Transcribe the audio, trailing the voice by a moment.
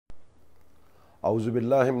اعوذ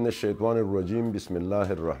باللہ من الشیطان الرجیم بسم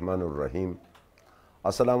اللہ الرحمن الرحیم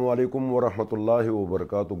السلام علیکم ورحمۃ اللہ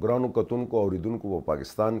وبرکاتہ ګرانو کتونکو اوریدونکو په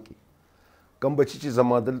پاکستان کې کم بچی چې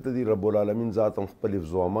زما دلته دی رب العالمین ذات هم خپل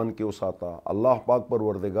حفظ و امان کې وساته الله پاک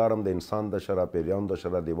پروردگار هم د انسان د شره پیریان د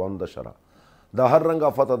شره دیوان د شره د هر رنګ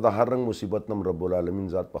آفت د هر رنګ مصیبت نم رب العالمین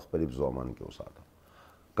ذات په خپل حفظ و امان کې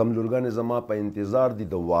وساته کم لورګان زما په انتظار دي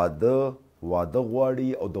د واده غواړي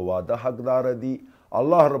او د واده حقدار دي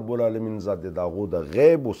الله رب العالمین ذات د داغو د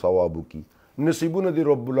غیب او ثواب کی نصیبونه دی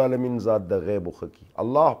رب العالمین ذات د غیب خو کی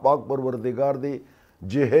الله پاک پروردگار دی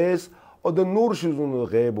جهیز او د نور شزونو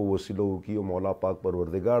غیب او وسیلو کی او مولا پاک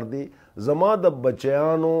پروردگار دی زما د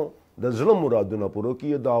بچیانو د زړه مرادونه پوره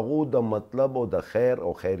کی داغو د مطلب او د خیر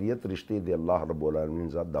او خیریت رشته دی الله رب العالمین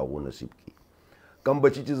ذات داغو نصیب کی کم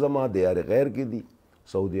بچی چې زما د یار غیر کی دی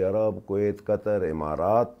سعودی عرب کویت قطر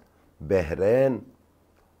امارات بحرین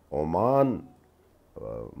عمان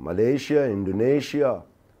ملیشیا انڈونیشیا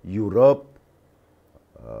یورپ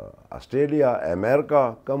آسٹریلیا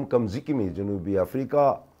امریکہ کم ذکی میں جنوبی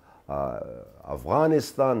افریقہ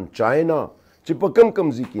افغانستان چائنا چې په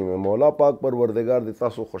کم ذکی میں مولا پاک پروردگار د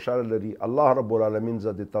تاسو خوشاله لري الله رب العالمین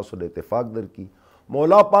ز د تاسو له اتفاق درکې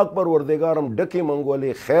مولا پاک پروردگار هم ډکه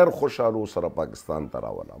منګولې خیر خوشاله سره پاکستان ته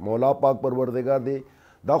راولا مولا پاک پروردگار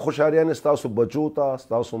دې دا خوشالیان تاسو بچو ته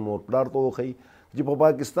تاسو مور پلار ته وخی چې په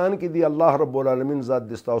پاکستان کې دی الله رب العالمین ذات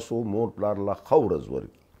د تاسو مور پلار لا خورز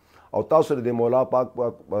ورکی او تاسو د مولا پاک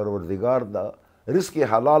پروردگار دا رزق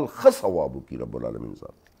حلال خ ثواب کی رب العالمین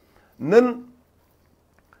ذات نن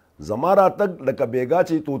زمارا تک لکه بیگا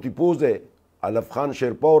چې توتی پوزه الف خان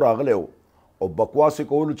شیرپاو راغله او بکواس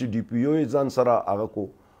کول چې ډی پی او ځان سره هغه کو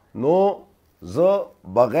نو ز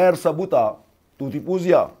بغیر ثبوتا توتی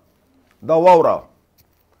پوزیا دا واورا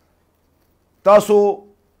تاسو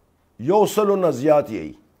یو سلو نه زیات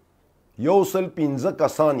یې یو سل پنځه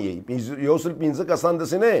کسان یې یو سل پنځه کسان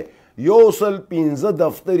داسې نه یو سل پنځه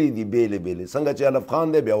دفترې دي بیلې بیلې څنګه چې الف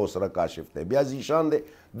خان دی بیا ورسره کاشف دی بیا ذیشان دی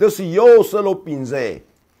داسې یو سلو پنځه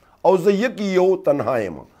او زه یو تنها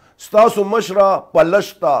یم ستاسو مشره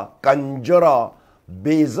پلشته کنجره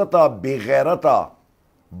بېعزته بېغیرته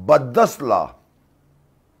بددسله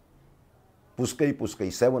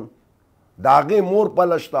پوسکی 7 د هغې مور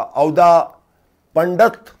پلشته او دا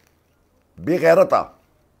پنډت بی غیرتا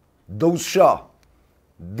دوسشا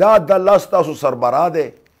دا د الله ستاسو سربراه دی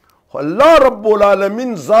الله رب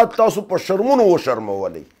العالمین ذات تاسو په شرمونو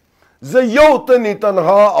وشرمولی زه یو تنی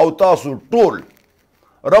تنها او تاسو ټول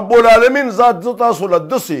رب العالمین ذات زه تاسو له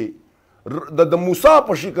داسې د موسی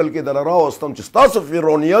په شکل کې دله راوستم چې ستاسو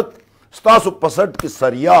فرعونیت ستاسو په سټ کې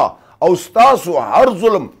سریا او ستاسو هر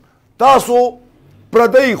ظلم تاسو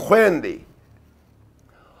پردی خویندې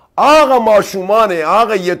هغه ماشومانې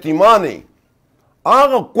هغه یتیمانې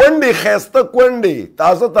هغه کونډې ښایسته کونډې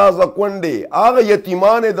تازه کونډې هغه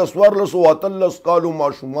یتیمانې د 14 کالو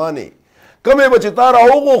ماشومانې کومې به چې تا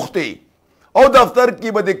راوغوښتې او دفتر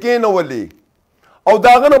کې به دې کېنولې او د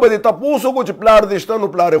هغه نه به دې تپوس وکړو چې پلار دې شته نو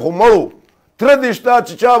پلار یې خو مړو تره دې شته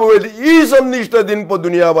چې چا به ویل هېڅ هم نشته دین په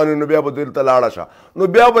دنیا باندې نو بیا به دلته لاړه شه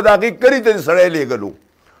نو بیا به د هغې کري ته دې سړی لیږلو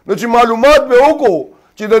نو چې معلومات به وکړو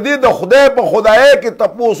چې د دې د خدای په خدایۍ کې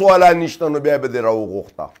تپوس والا نشته نو بیا به دې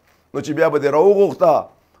راوغوښته نو چې بیا به دې راوغوښته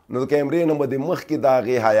نو د کیمرې نه به دې مخکې د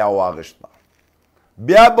هغې حیا واغېشته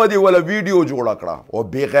بیا به دې وله ویډیو جوړه کړه او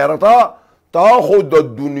بې غیرته تا خو د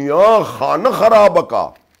دنیا خانه خرابه کا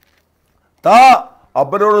تا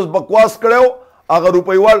بله ورځ بکواس کړی هغه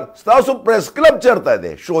روپیوال ستاسو پریس کلب چېرته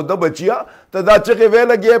دی شوده بچیا ته دا چغې ویې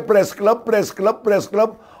لګې پریس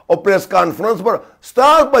کلب او پریس کانفرنس پر ستا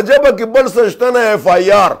په ژبه کې بل څه شته نه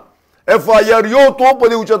ایف آی آر یو توپ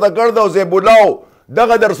دې اوچته کړ دی او زیبولاو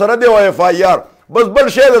دغه در سره دی او ایف آی آر بس بل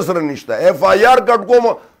شی در سره نشته ایف آی آر کټ کوم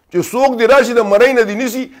چې څوک دې راشي د مرۍ نه دې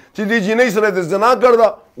نیسي چې دې جینۍ سره دې زنا کړ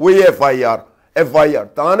ده وایي ایف آی آر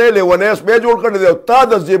تا نه لیونی سپی جوړ کړی دی او تا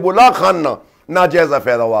د زیبولا خان نه ناجایزه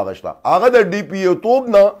فایده واغېشته هغه د ډي پي او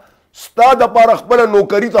توب نه ستا دپاره خپله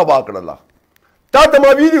نوکري تباه کړله تا ته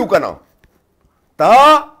ما ویلي که نه تا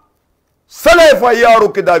سل ایف آی آرو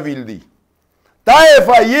کې دا ویل دي تا ایف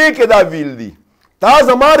آی ای کې دا ویل دي تا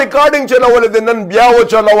زما ریکارډینګ چلولی دی نن بیا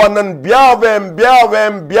وچلوه نن بیا ویم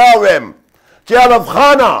چې الف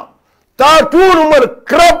خانه تا ټول عمر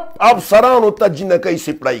کرپ افسرانو ته جنکۍ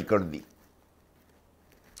سپړی کړ دي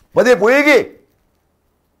په دې پوهېږې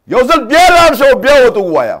یو ځل بیا لاړ شه او بیا ورته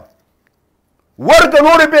ووایه ورکه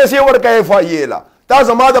نورې پیسې ورکه ایف آی ای له تا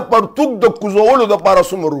زما د پرتوګ د کوزولو دپاره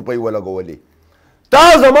څومره روپۍ ولګولې تا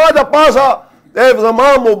زما د پاسه زما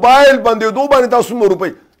موبایل بندېدو باندې تا څومره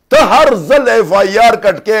روپۍ ته هر ځل ایف آی آر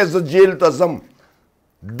کټ کې زه جیل ته ځم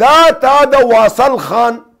دا تا د واصل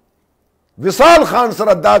خان وصال خان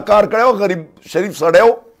سره دا کار کړی غریب شریف سړی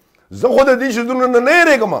و زه خو د دې شیزونو نه نه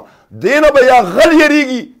یېرېږم دې نه به یا غل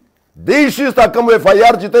یېرېږي دې شیز ته کوم اف آی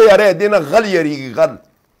آر چې ته یارې دې نه غل یېرېږي غل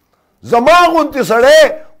زما غوندې سړی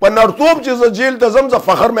په نرتوب چې زه جیل ته ځم زه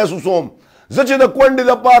فخر محسوسوم زه چې د کونډې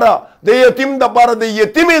دپاره د یتیم دپاره د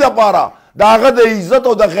یتیمې دپاره د هغه د عزت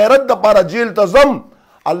او د غیرت دپاره جیل ته ځم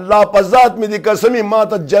الله په ذات مې دې قسمي ما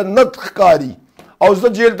ته جنت ښکاري او زه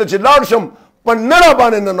جیل ته چې لاړ شم په نره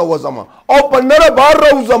باندې ننوځم او په نره بار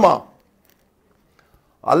راوځم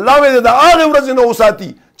الله مې د هغې ورځې نه وساتي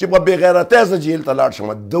چې په بېغیرتۍ زه جیل ته لاړ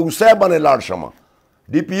شم د اوسۍ باندې لاړ شم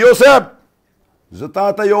ډي پي او صاحب زه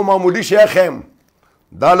تا ته یو معمولي شی ښیم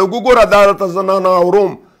دا لږ وګوره دا درته زه نه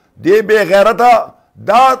اورم دې بېغیرته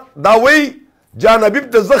دا وایي جان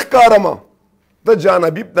حبیب ته زه ښکارم ته جان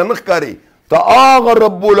حبیب ته نه ښکارې ته هغه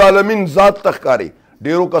رب العالمین ذات ته ښکارې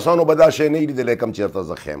ډېرو کسانو به دا شی نه لیدلی کوم چېرته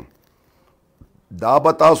زه ښیم دا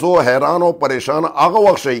به تاسو حیران او پریشان هغه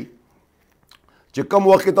وخت شئ چې کوم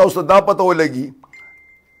وخت کې تاسو ته دا پته ولګي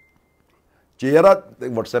چې یاره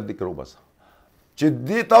وټس اپ دې کړو بس چې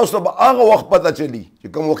دې تاسو ته به هغه وخت پته چلي چې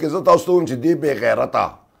کوم وخت کې زه تاسو ته وایم چې دې بې غیرته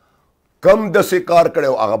کم داسې کار کړی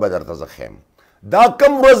او هغه به درته زه ښیم دا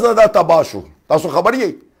کم ورځ نه دا تباه شو تاسو خبر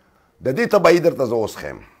یئ د دې تباهي درته زه اوس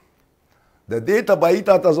ښیم د دې تباهي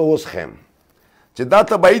تا ته زه اوس ښیم چې دا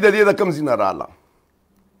تباهي د دې د کوم ځای نه راله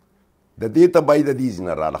د دې تباهي د دې ځای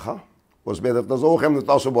نه راله ښه اوس بیا درته زه وښیم نو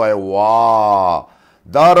تاسو به وایئ وا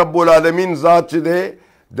دا رب العالمین ذات چې دی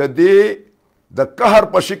د دې د قهر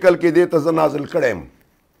په شکل کې دې ته زه نازل کړی یم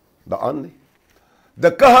دا ان دی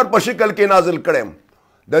د قهر په شکل کې نازل کړی یم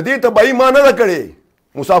د دې تباهي ما نه ده کړې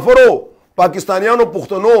مسافرو پاکستانیانو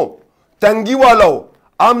پښتنو تنګي والو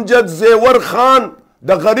امجد زیور خان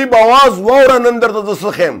د غریب آواز واوره نن درته زه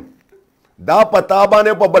څه ښیم دا په تا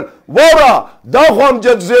باندې په بل واوره دا خو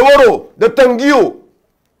امجد زیورو د تنګیو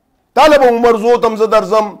تاله به عمرزو ته م زه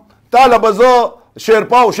درځم تاله به زه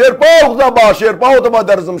شیرپاو ته به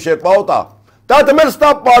درځم شیرپاو ته تا ته مې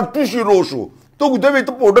ستا پارټي شروع شو ته اوږده وې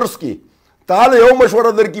ته پوډرس کې تاله یو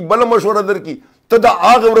مشوره درکړي بله مشوره درکړي ته د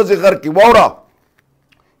هغې ورځې غر کې واوره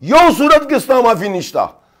یو صورت کې ستا معافي نشته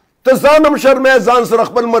ته ځان هم شرمې ځان سره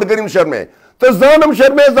خپل ملګري هم شرمې ته ځان هم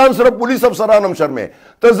شرمې ځان سره پولیس افسران هم شرمې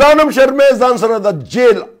ته ځان هم شرمې ځان سره د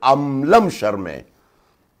جیل عمله هم شرمې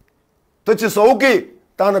ته چې څه وکړې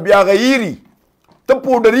تا نه بیا غیري ته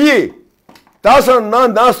پوډري یې تا سره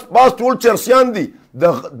ناست پاس ټول چرسیان دي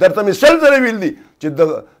درته مې شل ځله ویل دي چې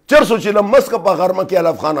د چرسو چې له مسکه په غرمه کې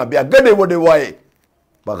الف خانه بیا ګډې وډې وایې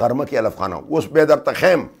په غرمه کې الف خانه اوس بیا درته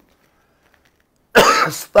ښیم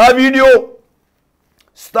ستا ویډیو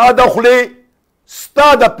ستا د خولې ستا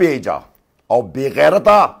د پیجه او بې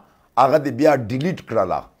غیرته هغه دې بیا ډیلیټ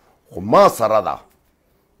کړله خو ما سره ده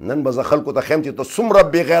نن به زه خلکو ته ښیم چې ته څومره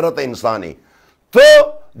بې غیرته انسان یې ته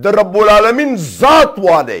د رب العالمین ذات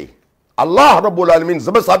والی الله رب العالمین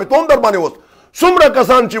زه به ثابتوم در باندې اوس څومره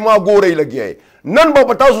کسان چې ما ګورئ لګیا نن به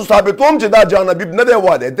په تاسو ثابتوم چې دا جان حبیب نه دی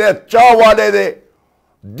والی دی چا والی دی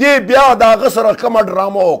دې بیا د هغه سره کومه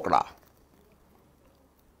ډرامه وکړه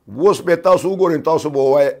اوس به تاسو وګورئ تاسو به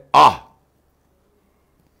ووایئ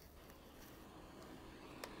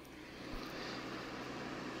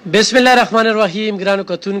بسم الله الرحمن الرحیم ګرانو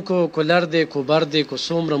کتونکو کولر دی کوبر دی کو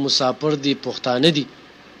څومره مسافر دی پښتانه دي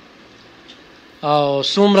او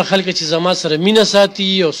څومره خلک چې زما سره مینه ساتي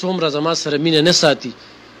او څومره زما سره مینه نه ساتي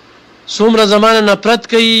څومره زما نه نفرت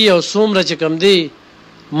کوي او څومره چې کوم دی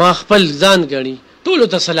ما خپل ځان ګڼي ټولو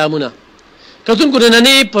ته سلامونه کتونکو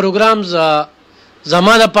نننی پروګرام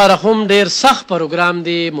زما لپاره هم ډېر سخت پروګرام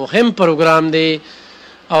دی مهم پروګرام دی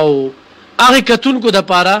او هغې کتونکو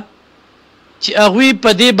دپاره چې هغوی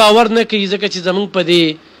په دې باور نه کوي ځکه چې زمونږ په دې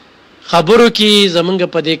خبرو کې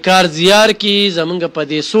زمونږ په دې کار زیار کې زمونږ په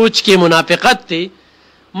دې سوچ کې منافقت دی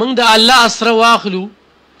موږ د الله اسره واخلو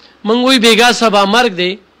موږ وایي بېګا سبا مرګ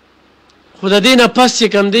دی خو د دې نه پس چې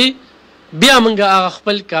کوم دی بیا موږ هغه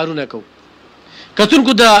خپل کارونه کوو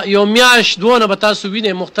کتونکو د یو میاشت دوه نه به تاسو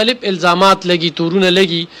وینئ مختلف الزامات لګي تورونه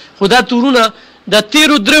لګي خو دا تورونه د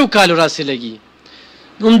تیرو دریو کالو راسې لګي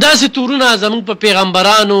همداسې تورونه زمونږ په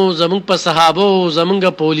پیغمبرانو زمونږ په صحابو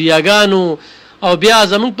زمونږ په اولیاګانو او بیا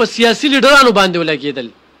زمونږ په سیاسي لیډرانو باندې ولګېدل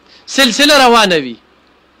سلسله روانه وي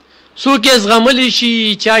څوک یې زغملی شي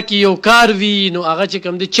چا کې یو کار وي نو هغه چې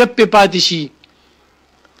کوم دی چپ پې پاتې شي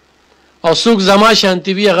او څوک زما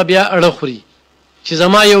شانتي وي هغه بیا اړه خوري چې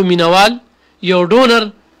زما یو مینوال یو ډونر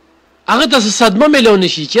هغه ته صدمه میلو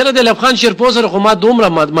نشي چېرې د لبخان شیرپو سره خو ما دومره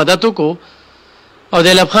مدد وکړو او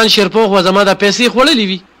د لبخان شیرپو خو زما د پیسې خوړلې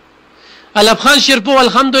وي علب خان شیرپو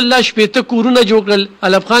الحمدلله 80 کورونه جوړ کړل.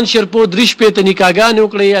 علب خان شیرپو 3 نکاحګانې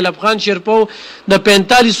وکړې. علب خان شیرپو د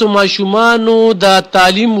 45 ماشومانو د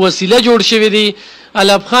تعلیم وسیله جوړ شوی دی.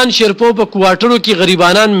 علب خان شیرپو په کوارټرو کې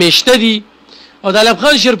غریبانان میشته دي او د علب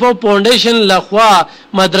خان شیرپو فاونډیشن لخوا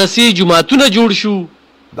مدرسې جماعتونه جوړ شو.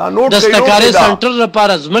 دستکارۍ سنټر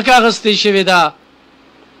لپاره ځمکه اخیستې شوې ده.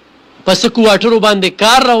 پس کوارټرو باندې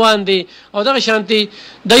کار روان دی او دغه شانتي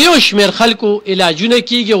د یو شمېر خلکو علاجونه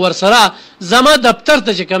کیږي. ورسره زما دفتر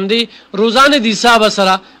ته چې کوم دی روزانه د حساب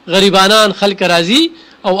سره غریبانان خلک راځي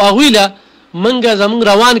او هغوی له منګه زمونږ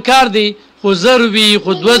روان کار دی، خو 1000 وي،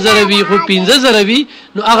 خو 2000 وي، خو 15000 وي،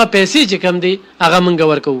 نو هغه پیسې چې کوم دی هغه منګه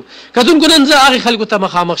ورکوو. کتونکو نن زه هغې خلکو ته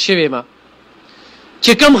مخامخ شوی یم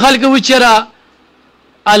چې کوم خلک وي چېرې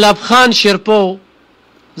علب خان شیرپو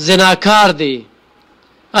زناکار دی.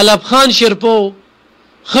 علب خان شیرپو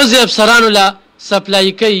ښځې افسرانو له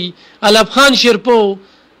سپلای کوي. علب خان شیرپو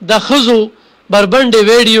د ښځو بربنډې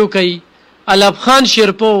ویډیو کوي. علب خان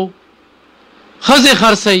شیرپو ښځې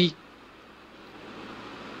خرڅوي.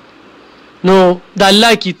 نو د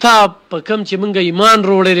الله کتاب په کوم چې موږ ایمان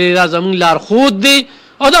روړی دا زموږ لارښود دی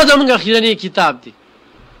او دا زموږ اخرنی کتاب دی.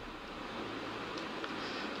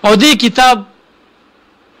 او دې کتاب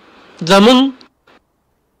زموږ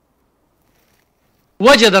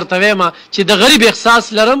وجه درته وایم چې د غریب احساس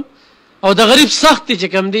لرم او د غریب سختې چې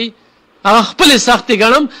کوم دی هغه خپلې سختې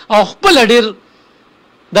ګڼم او خپله ډېر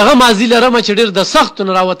دغه ماضي لرم چې ډېر د سختو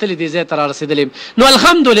نه راوتلې دې ځای ته رارسېدلی یم. نو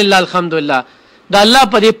الحمدلله الحمدلله د الله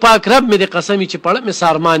په دې پاک رب مې د قسم چې پړه مې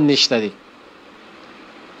سارمان نشته دی.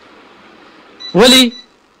 ولې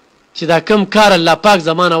چې دا کم کار الله پاک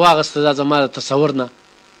زمانه واغسته دا زما د تصور نه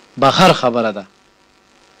بهر خبره ده.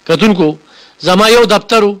 کتونکو زما یو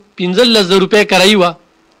دفتر و 15,000 روپۍ کرایي وه.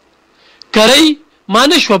 کرایي ما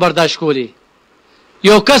نه شوه برداشت کولی.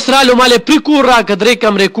 یو کس رالو مالې پرې کور راکړه، 3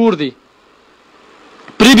 کمرې کور دی،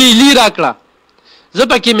 پرې بجلي راکړه، زه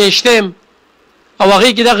پکې میشته یم او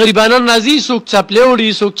هغې کې دا غریبانان راځي، څوک څپلۍ وړي،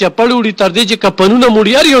 څوک چپړ وړي، تر دې چې کپنونه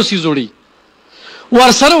موړي، هر یو څیز وړي.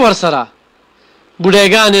 ورسره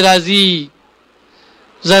بوډیګانې راځي،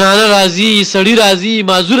 زنانه راځي، سړی راځي،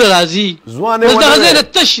 معذوره راځي. بس دغه ځای نه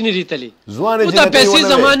تش نه ریتلې. نو دا پیسې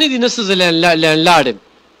زما نه دي، نه څه زه لاړم،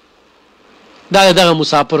 دا دغه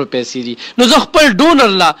مسافرو پیسې دي. نو زه خپل ډونر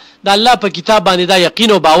له د الله په کتاب باندې دا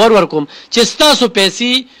یقین او باور ورکوم چې ستاسو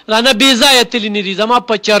پیسې رانه بې ځایه تللي نه دي. زما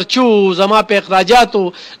په چرچو، زما په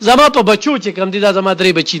اخراجاتو، زما په بچو چې کوم دي، دا زما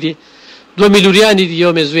 3 بچي دي، 2 میلوریانې دي،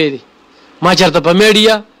 یو مې زوی دی. ما چېرته په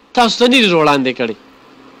میډیا تاسو ته نه دي وړاندې کړی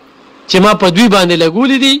چې ما په دوی باندې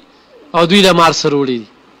لګولي دي او دوی له مار سره وړي دي.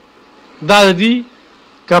 دا دي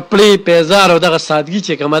کپړې، پیزار او دغه سادګي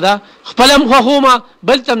چې کومه ده خپل هم خوښومه،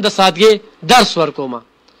 بل ته هم د سادګۍ درس ورکومه.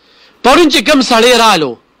 پرون چې کوم سړی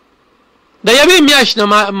رالو د یوې میاشت نه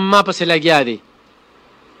ما پسې لګیا دی.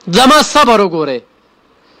 زما صبر وګورئ.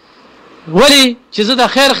 ولې چې زه د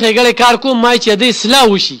خیر ښېګړې کار کوم، ما چې د اصلاح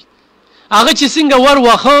وشي هغه چې څنګه ور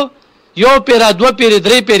واخه 1 پیره 2 پیرې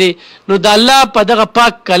 3 پیرې، نو د الله په دغه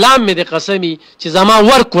پاک کلام مې د قسمي چې زما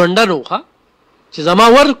ور کونډه نو ښه، چې زما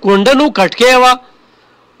ور کونډه نو کټکۍ وه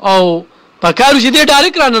او په کارو چې دې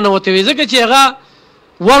ډایرکټ راننوتې وې، ځکه چې هغه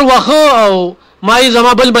ور واخه او ما یې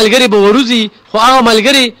زما بل ملګري به وروځي، خو هغه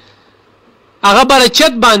ملګري هغه بره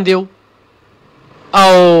چت باندې و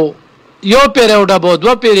او 1 پیره او ډبو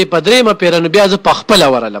 2 پیرې په 3مه پیره، نو بیا زه په خپله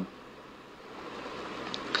ورلم.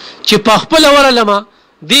 چې په خپله ورلمه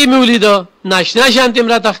دې مې ولیده، ناشنا شانتې م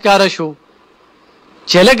راته ښکاره شو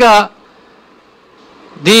چې لږه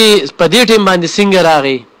دې په دې ټیم باندې څنګه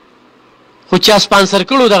راغی، خو چا سپانسر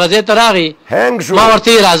کړو دغه ځای ته راغی. ما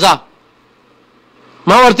ورته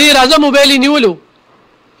یې راځه موبایل یې نیولو،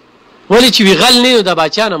 ولې چې وي غل نه نو د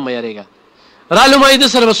باچا نه مه یارېږه. رالو ما یې د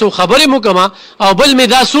سره به څو خبرې مو کومه او بل مې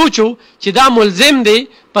دا سوچو چې دا ملزم دی،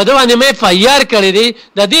 په ده باندې مې FIR کړی دی،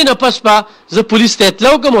 د دې نه پس به زه پولیس ته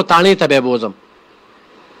اطلاع وکړم او تاڼې ته به یې بوځم.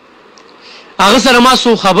 هغه سره ما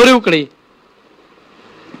څو خبرې وکړې،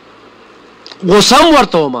 غوسه هم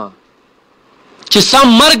ورته ومه چې سم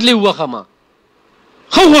مرګ لې ووخمه،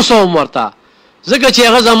 ښه غوسه هم ورته، ځکه چې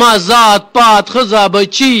هغه زما ذات پات، ښځه،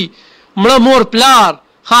 بچي، مړه مور پلار،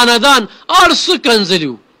 خاندان هر څه کنځلي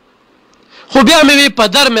وو. خو بیا مې وی په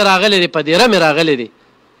در مې راغلی دی، په دیره مې راغلی دی،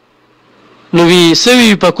 نو وی څه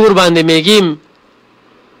وي په کور باندې میږیم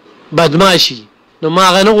بدماشي، نو ما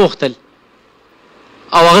هغه نه غوښتل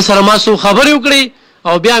او هغه سره ما څو خبرې وکړې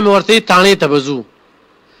او بیا مې ورته تاڼې ته به ځو.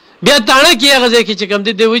 بیا تاڼه کې هغه ځای کې چې کوم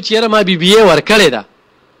دی دی وایي چې یاره ما BBA ورکړې ده.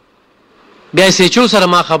 بیا یې سیچو سره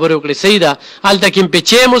ما خبرې وکړې، صحیح ده، هلته کې مې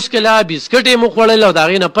پیچې مو څکله، بسکټ یې مو خوړل او د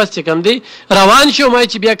هغې نه پس چې کوم دی روان شو. ما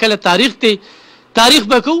چې بیا کله تاریخ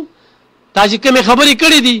به کوو تا چې کومې خبرې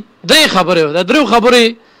کړې دي 3 خبرې د 3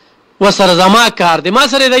 خبرې وسره زما کار دی ما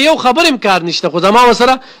سره د یو خبرې هم کار نشته خو زما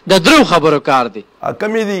وسره د 3 خبرو کار دی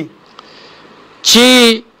کمې دي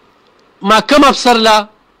چې ما کوم افسر لا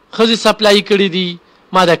ښځې سپلای کړي دي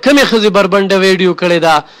ما د کومې ښځې بربنډه ویډیو کړې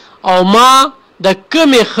ده او ما د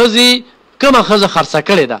کومې ښځې کومه ښځه خرڅه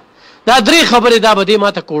کړې ده دا 3 خبرې دا به دې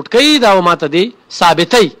ما ته کوټ کوي دا به ما ته دې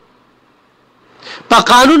ثابتوي په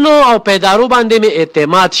قانونو او په ادارو باندې مې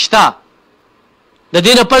اعتماد شته د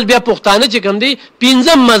دې نه پس بیا پښتانه چې کوم دي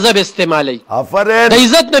 5 مذهب استعمالوي د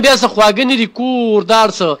عزت نه بیا څه خواږه نه دي کور دار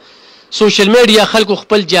څه سوشل میډیا خلکو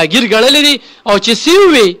خپل جاګیر ګڼلی دي او چې څه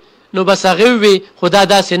ووي نو بس هغې ووي خو دا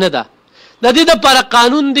داسې نه ده د دې دپاره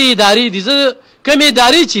قانون دی ادارې دي زه کومې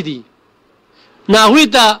ادارې چې دي نو هغوی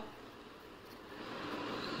ته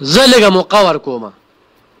زه لږه موقع ورکوم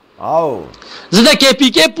زه د کې پي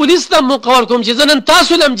کې پولیس ته موقع ورکوم چې زه نن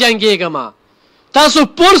تاسو له هم جنګېږم تاسو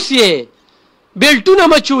پورس یې بیلټونه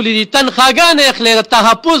مچولی دي تنخواګانې اخلي د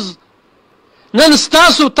تحفظ نن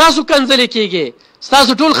ستاسو کنځلې کېږي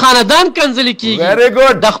ستاسو ټول خاندان کنځلې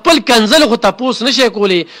کېږي د خپل کنځل خو تپوس نشئ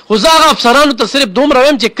کولی خو زه هغه افسرانو ته صرف دومره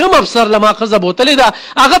وایم چې کوم افسر له ما ښځه بوتلې ده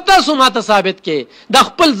هغه تاسو ما ته ثابت کړئ د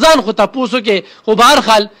خپل ځان خو تپوس وکړئ خو به هر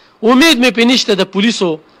حال امید مې پرې نشته د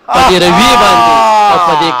پولیسو په دې رویې باندې او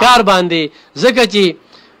په دې کار باندې ځکه چې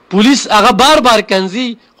پولیس هغه بار کنځي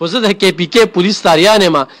خو زه د کې پي کې پولیس تاریان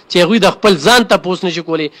یم چې هغوی د خپل ځان تپوس نشي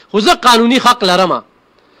کولی خو زه قانوني حق لرم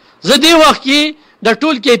زه دې وخت کې د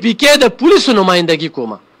ټول کې پي کې د پولیسو نمایندګي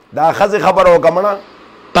کوم دا ښځې خبره وکړه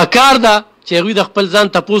په کار ده چې هغوی د خپل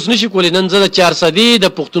ځان تپوس نشي کولی نن زه د 400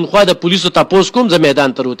 د پښتونخوا د پولیسو تپوس کوم زه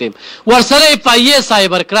میدان ته روتیم ورسره FIA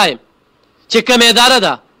سایبر کرایم چې کومه اداره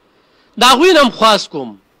ده د هغوی نه هم خواست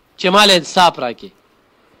کوم چې مال انصاف راکړي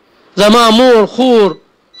زما مور خور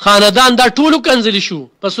خاندان دا ټولو کنځلې شو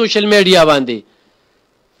په سوشل میډیا باندې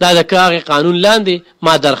دا د هغې قانون لاندې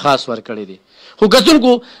ما درخواست ورکړی دی خو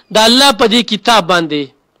کتونکو د الله په دې کتاب باندې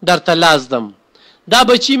درته لاس دم دا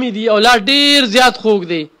بچي مې دي اولاد ډېر زیات خوږ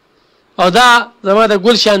دی او دا زما د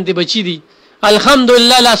ګل شانتې بچي دي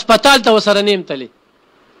الحمدلله له هسپتال ته ورسره نیم تللی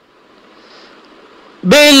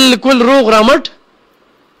بالکل روغ رمټ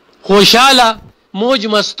خوشحاله موج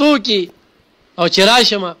مستو کې او چې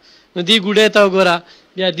راشم نو دې ګوډۍ ته وګوره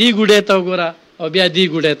بیا دې ګوډۍ ته وګوره او بیا دې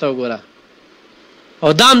ګوډۍ ته وګوره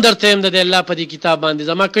او دام درته یم د الله په دې کتاب باندې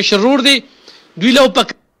زما کشر ورور دی دوی له په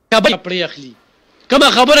کپړې اخلي کومه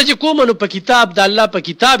خبره چې کومه نو په کتاب د الله په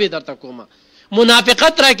کتاب یې درته کومه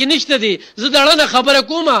منافقت راکې نشته دی زه د اړنه خبره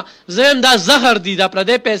کومه زه یم دا زهر دی دا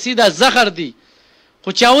پردی پیسې دا زهر دی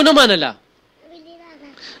خو چا ونه منله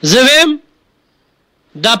زه ویم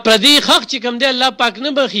دا پردی حق چې کوم دی الله پاک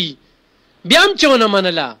نه بخي بیا هم چې ونه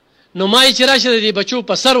منله نو ما یې چې راشه د دې بچو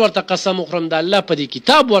په سر ورته قسم وخورم د الله په دې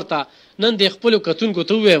کتاب ورته نن د خپلو کتونکو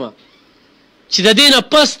ته ووایم چې د دې نه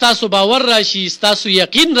پس تاسو باور راشي ستاسو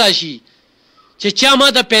یقین راشي چې چا ما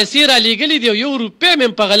د پیسې را لیږلي دي او 1 روپۍ مې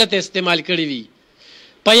په غلطه استعمال کړي وي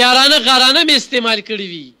په یارانه غارانه مې استعمال کړي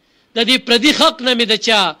وي د دې پردي حق نه مې د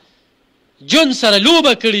چا جون سره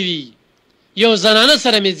لوبه کړي وي یو زنانه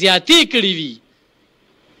سره مې زیاتې کړي وي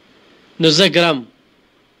نو زه ګرم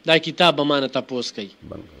دا کتاب به مانه تپوس کوي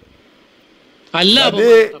الله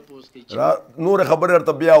به تپوس کوي نور خبره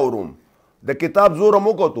ورته بیا وروم د کتاب زور هم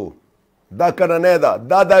وکړو دا کنه ده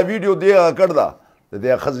دا ویډیو دی کړ دا د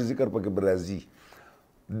دې ښځې ذکر پکې به راځي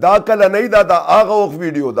دا کله نه دا د هغه وخت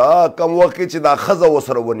ویډیو دا کم وخت کې چې دا ښځه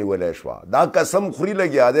ورسره ونیولی شوه دا قسم خوري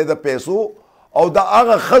لګیا دی د پیسو او د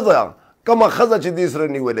هغه ښځه کومه ښځه چې دې سره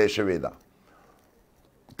نیولی شوې ده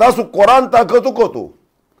تاسو قرآن طاقت وکړو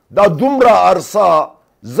دا دومره عرصه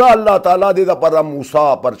زه الله تعالی دې دپاره موسی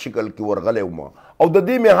پر شکل کې ورغلی وم او د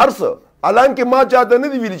دې مې هر څه حالانکې ما چاته نه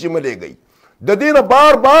دي ویلي چې مه لیږئ د دې نه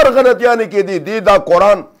بار غلطیانې کېدې دې دا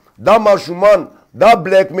قرآن دا ماشومان دا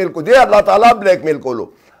بلیک میل کو دی الله تعالی بلیک میل کولو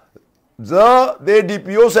زه د ډي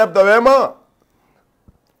پي او صاحب ته وایم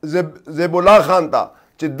زیب الله خان ته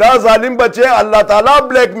چې دا ظالم بچی الله تعالی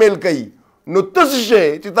بلیک میل کوي نو ته څه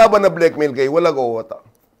شی چې تا به نه بلیک میل کوي ولګوه ورته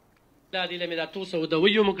دا دې له مې دا 200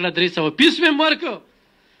 ویو مو کړه 300 پیس مې هم ورکړه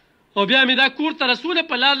او بیا مې دا کور ته رسوله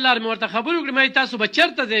په لار مې ورته خبرې وکړې ما تاسو به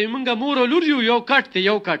چېرته ځئ مونږ مور او لور یو کټ دی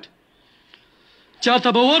یو کټ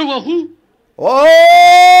چاته به ور وخو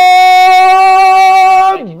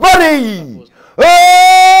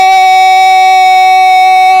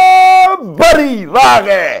بری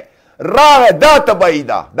راغې دا تبعی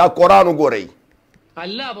ده دا قرآن وګورئ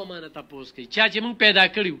الله به مانه تپوس کوي چا چې مونږ پیدا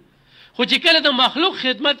کړي خو چې کله د مخلوق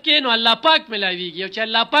خدمت کې نو الله پاک ملاویږي او چې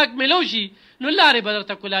الله پاک ملو شي نو لارې به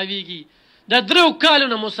درته کولاویږي د 3 کالو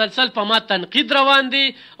نه مسلسل په ما تنقید روان دی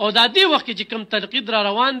او دا دې وخت کې چې کوم تنقید را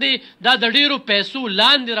روان دی دا د ډیرو پیسو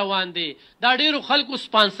لاندې روان دی دا ډیرو خلکو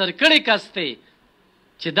سپانسر کړی کس دی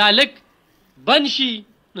چې دا لږ بند شي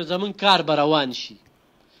نو زمون کار به روان شي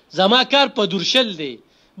زما کار په دورشل دی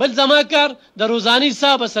بل زما کار د روزاني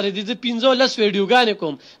حساب سره د 15 ویډیوګانې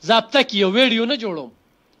کوم ضابطه کې یو ویډیو نه جوړوم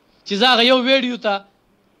چې زه هغه یو ویډیو ته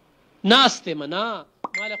ناست یم نه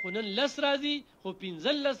ماله خو نن 10 راځي خو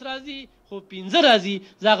 15 راځي خو 15 راځي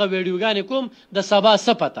زه هغه ویډیوګانې کوم د سبا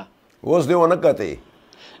څه پته اوس دې ونه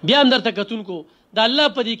کتې بیا هم درته کتونکو د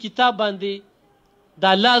الله په دې کتاب باندې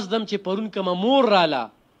د الله زدم چې پرون کومه مور راله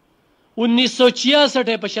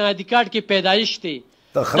 1966 په شناختی کارت کې پیدایش دی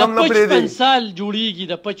د 55 سال جوړیږي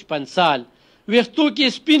د 55 سال ویښتو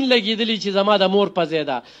کې سپین لګېدلی چې زما د مور په ځای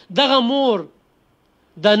ده دغه مور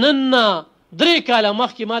د نن نه 3 کاله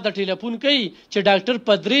مخکې ما ته ټلیفون کوي چې ډاکټر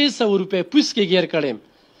په 300 روپۍ پوس کې ګیر کړم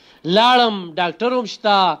لاړم ډاکټر هم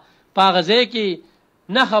شته په هغه ځای کې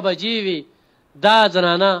 9 بجې وي دا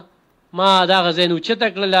زنانه ما دغه ځای نه اوچته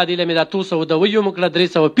کړله دې له مې دا 200 دویو مو کړه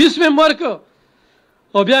 300 پیس مې هم ورکړه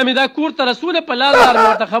او بیا مې دا کور ته رسوله په لار لار مې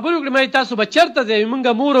ورته خبرې وکړې ما تاسو به چېرته ځئ مونږ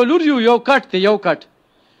مور او لور یو کټ دی یو کټ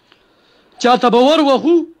چاته به ور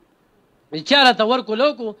وخو چا راته ورکولو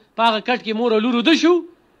کو په هغه کټ کې مور او لور وده شو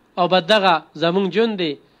او به دغه زمونږ ژوند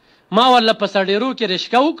دی ما ورله په سړېرو کې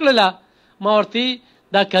رشکه وکړله ما ورته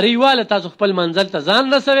دا کرۍ واله تاسو خپل منزل ته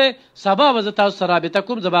ځان رسوئ سبا به زه تاسو سره رابطه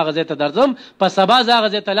کوم زه به هغه ځای ته درځم په سبا زه هغه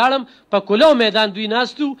ځای ته لاړم په کولو میدان دوی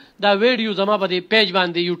ناستو دا ویډیو زما په دې پیج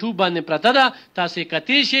باندې یوټیوب باندې پرته ده تاسو یې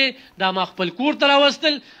کتلی شئ دا ما خپل کور ته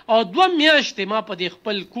راوستل او 2 میاشتې ما په دې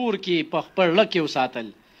خپل کور کې په خپل زړه کې وساتل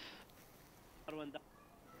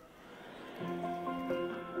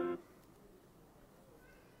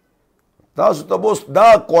تاسو ته اوس دا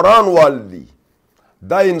قرآن وال دی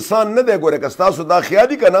دا انسان نه دی ګوره که ستاسو دا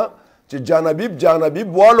خیالي که نه چې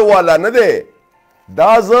جانبیب والو والا نه دی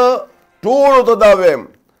دا زه ټولو ته دا وایم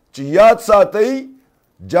چې یاد ساتئ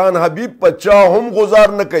جان حبیب په چا هم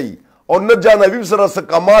گزار نه کوي او نه جان حبیب سره څه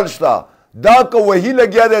کمال شته دا که وحي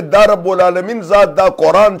لګیا دی دا رب العالمین ذات دا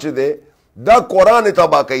قرآن چې دی دا قرآن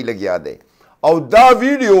تبا کوي لګیا دی او دا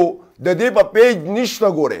ویډیو د دې په پیج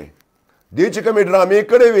نشته ګوره دې چې کومې ډرامې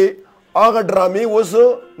کړې وي هغه ډرامې اوس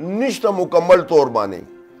نشته مکمل طور باندې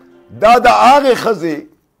دا د هغې ښځې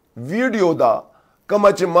ویډیو ده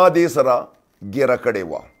کومه چې ما دې سره ګیره کړې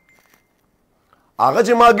وه هغه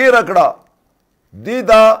چې ما ګیره کړه دې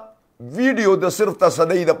دا ویډیو د صرف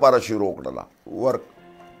تصدۍ دپاره شروع کړله ورک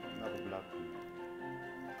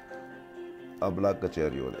ابلاک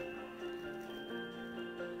کچهریو دی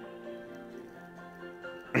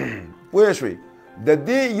پوه شوئ د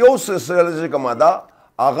دې یو سلسله چې کومه ده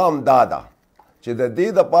هغه هم دا ده چې د دې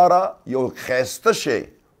دپاره یو ښایسته شی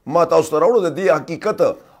ما تاسو ته راوړو د دې حقیقت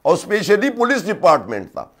او سپیشلی پولیس ډپارټمنټ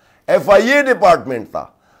ته ایف آی اے ډپارټمنټ ته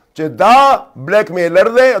چې دا بلیک میلر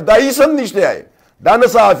دی دا هیڅ هم نشته دا نه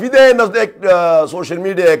صحافي دی نه سوشل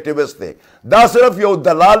میډیا ایکټیویسټ دی دا صرف یو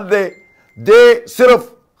دلال دی صرف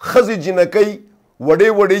ښځې جنکۍ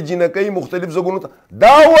وړې جنکۍ مختلف ځایونو ته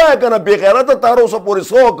دا ووایه که نه بېغیرته تا اوسه پورې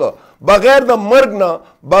څه وکړه بغیر د مرګ نه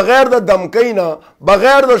بغیر د دمکۍ نه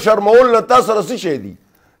بغیر د شرمول نه تا سره څه شی دي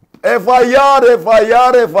ایف آی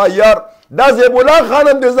آر دا زیب الله خان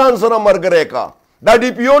هم د ځان سره ملګری کا دا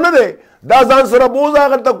ډي پي او نه دی دا ځان سره بوځه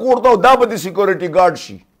هغلته کور ته او دا به د سیکورټي ګارډ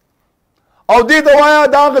شي او دې ته وایه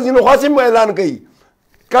دا هغه ځینو خاص هم اعلان کوي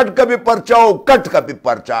کټ کبھی پرچاؤ کټ کبھی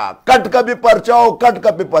پرچا کټ کبھی پرچاؤ کټ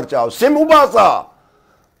کبھی پرچاؤ سم وباسه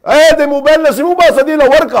د موبایل نه سم وباسه دې له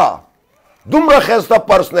ورکه دومره ښایسته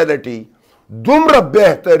پرسنالټي دومره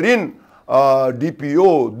بهترین ډي پي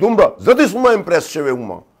او دومره زه دې څومره امپریس شوی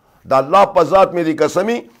وم د الله په ذات مې دې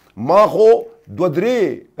قسمي ما خو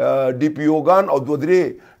 2-3 ډي پي اوګان او 2-3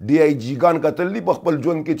 ډي آی جي ګان کتل دي په خپل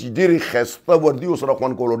ژوند کې چې ډېرې ښایسته وردي ورسره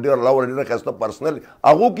خوند کولو ډېر الله ور ډېره ښایسته پرسنل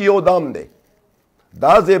هغو کې یو دام دی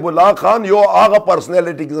دا زیب الله خان یو هغه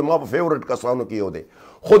پرسنالټي کې زما په فیورټ کسانو کې یو دی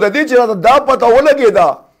خو د دې چې راته دا پته ولګېده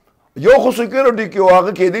یو خو سیکورټي کې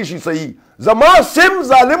هغه کېدی شي صحیح زما سم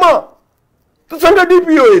ظالمه ته څنګه ډي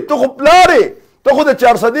پي او یې ته خو پلار یې ته خو د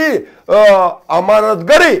 400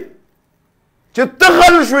 امانتګر یې چې ته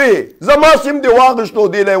غل شوې زما سم دې واغشتو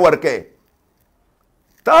دې لی ورکې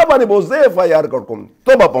تا باندې به اوس زه ایف آی آر کټ کوم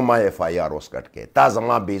ته به په ما ایف آی آر اوس کټ کې تا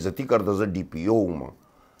زما بېعزتي کرده زه ډي پي او وم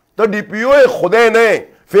ته ډي پي او یې خدای نه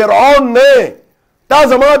فرعون نه تا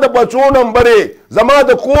زما د بچو نمبر زما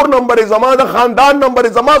د کور نمبر زما د خاندان نمبر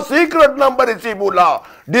زما سیکرټ نمبر سی بولا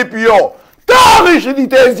ډي پي او تا هغې شدي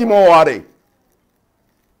ته یې ذمهوارې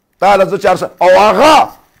تا له زه 400 او هغه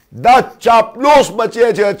دا چاپلوس بچی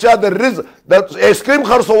چې چا د رز د ایسکریم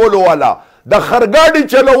خرڅولو والا د خرګاډي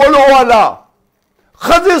چلولو والا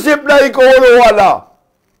ښځې سپلای کولو والا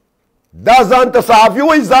دا ځان ته صحافي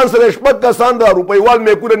وایي ځان سره شپږ کسان د روپیوال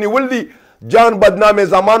میکونه نیول دي جان بدنامې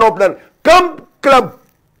زمانو پلن کم کلب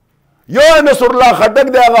یو نصر الله خټک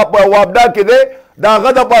دی هغه په وابډا کې دی د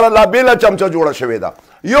هغه دپاره لا بېله چمچه جوړه شوې ده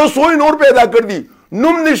یو سوی نور پیدا کړ دي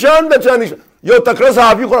نوم نشان د چا نشان یو تکړه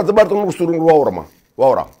صحافي خو راته برته موږ ستورون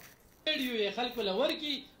واوره خلکو له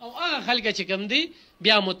ورکي او هغه خلک چې کوم دي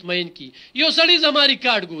بیا مطمئن کی یو سړی زما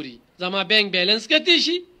ریکارډ ګوري زما بینک بیلنس کتی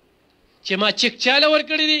شي چې ما چک چاله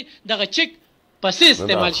ورکړی دی دغه چک پسې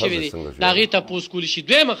استعمال شوی دی د هغې تپوس کولی شي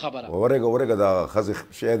دویمه خبره ورېږه د ښځې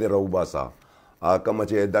شی دی راوباسه کومه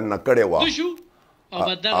چې دننه کړې وه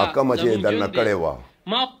کومه چې دننه کړې وه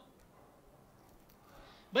ما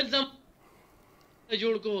بل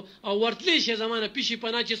جوړ کو او ورتلی شي زمانه پیشي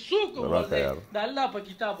پناه چې څوک ورځي د الله په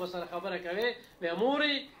کتاب وسره خبره کوي وې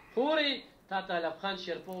مورې خورې تا ته علب خان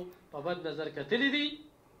شیرپو په بد نظر کتلی دي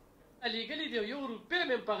لیږلي دي یو روپۍ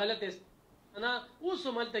مې په غلط نه اوس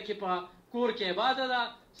هم هلته کې په کور کې عباده ده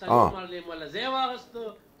څلور مرلې موله ځای واغسته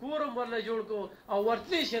کور هم ورله جوړ کو او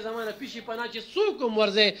ورتلی شي زمانه پیشي پناه چې څوک هم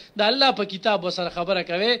ورځي د الله په کتاب وسره خبره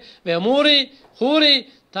کوي وې مورې خورې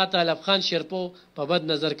تا ته علب خان شیرپو په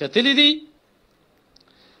بد نظر کتلی دي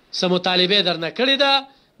څه مطالبه درنه کړې ده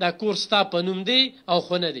دا کور ستا په نوم دی او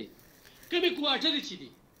خونه دی کومې کوارټرې چې دي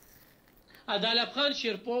د علب خان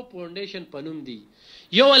شیرپو فاونډیشن په نوم دی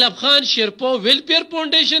یو علب خان شیرپو ویلفیر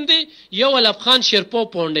فاونډیشن دی یو علب خان شیرپو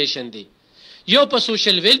فاونډیشن دی یو په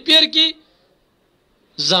سوشل ویلفیر کې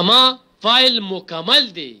زما فایل مکمل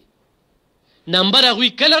دی نمبر هغوی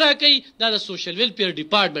کله راکوي دا د سوشل ویلفیر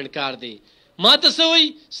ډپارټمنټ کار دی ما ته څه وایي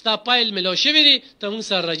ستا فایل میلاو شوی دی ته موږ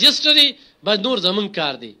سره رجسټر دی بس نور زموږ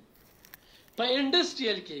کار دی په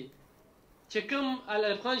انډسټریل کې چې کوم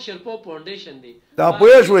علب خان شیرپو فاونډیشن دی دا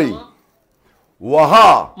پوه شوئ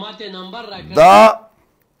وها ما ته نمبر راکړ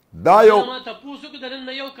دا یو ما تپوس وکړو د نن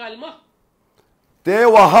نه یو کال مخ ته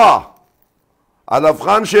وها علب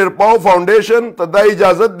خان شیرپو فاونډیشن ته دا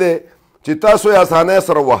اجازت دی چې تاسو یې اسانۍ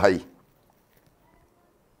سره وهئ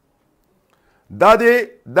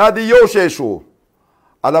دا دی یو شی شو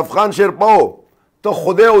علب خان شیرپو ته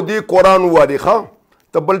خدای او دی قرآن والی ښه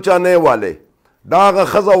ته بل چا نه والی دا هغه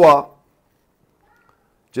ښځه وه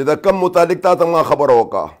چې د کم متعلق تا ته ما خبره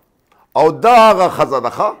وکړه او دا هغه ښځه ده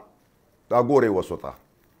ښه دا ګورې اوس ورته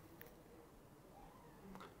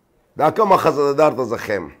دا کومه ښځه ده درته زه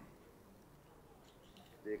ښیم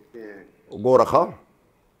ګوره ښه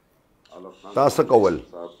تا څه کول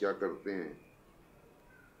کیا کرتے ہیں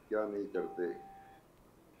کیا نہیں کرتے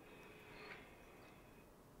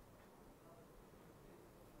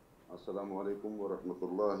السلام علیکم ورحمۃ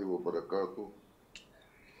اللہ وبرکاتہ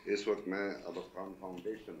اس وقت میں علب خان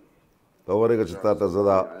فاؤنڈیشن ته ورېږه چې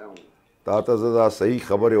تا ته زه دا صحیح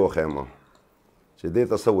خبرې وښیم چې دې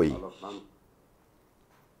ته څه وایي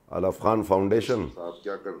علب خان فاؤنډیشن صاحب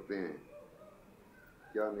کیا کرتے ہیں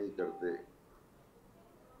کیا نہیں کرتے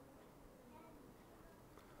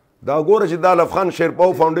دا ګوره چې دا علب خان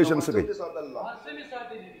شیرپو فاؤنډیشن څه کوي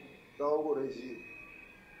دا وګورئ چې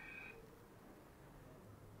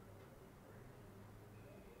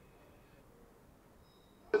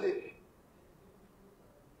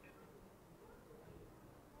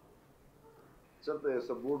چلته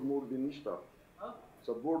سپورټ موډ دی نشته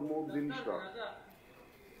سپورټ موډ دی نشته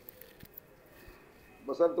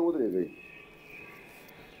بس هلته ودرېږئ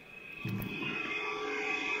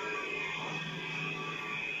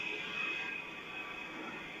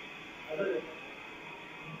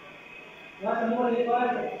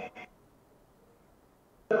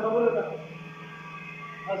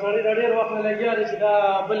سړی دا ډېر وخت نه لګیا دی چې دا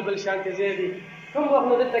بل شانتې ځای دی کوم وخت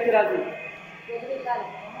نه دلته کې راځي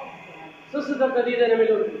څه درته دې نه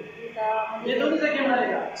ملو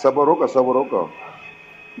صبر وکړه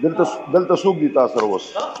دلته څوک دي تا سره اوس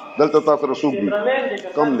دلته تا سره څوک دي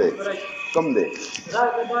کم دی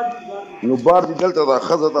نو بار دي دلته دا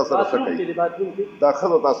ښځه تا سره څه کوي دا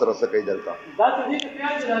ښځه تا سره څه کوي دلته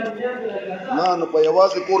نه نو په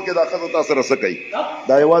یوازې کور کې دا ښځه تا سره څه کوي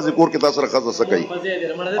دا یوازې کور کې تا سره ښځه څه کوي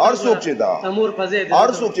هر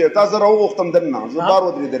څوک چې تا سره وغوښتم دننه زه بار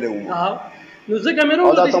ودرېدلی وم نو ځکه مې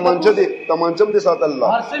او دا تمانچه دې ساتله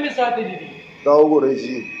هر څه مې ساتلي دي دا وګورئ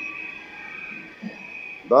چې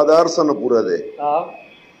دا د هر څه نه پوره دی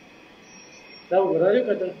دا وګورئ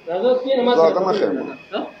که راځه کېنه ما زه هغه نه ښیم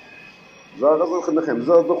زه نه ښیم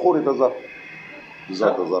زه خورې ته ځه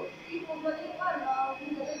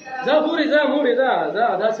ځه مورې ځه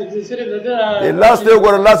داسې صرف د ده لاس ته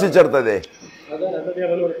وګوره لاس یې چېرته دی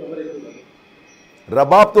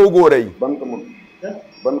رباب ته وګورئ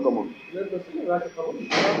بند کمون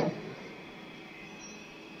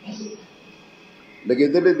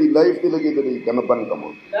لګېدلې دي لایف کې لګېدلې دي کنه بند کما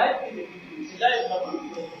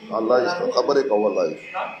الله یې خبرې کوه لایف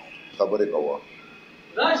خبرې کوه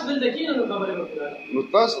نو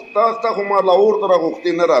تاسو خو ما لاهور ته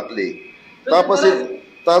راغوښتې نه راتلې تا پسې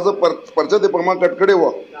تاسو پرچه دې په ما کټ کړې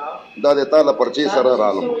وه دا دې تا له پرچې سره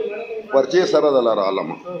رالم پرچې سره دله رالم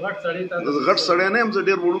غټ سړی نه یم زه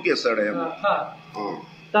ډېر وړوکی سړی یم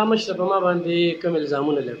تا مشره په ما باندې کوم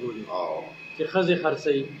الزامونه لګولي چې ښځې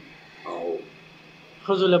خرڅوي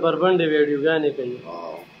ښځو له بربنډې ویډیوګانې کوي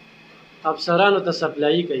افسرانو ته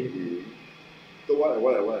سپلایي کوي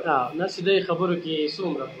نسې دې خبرو کې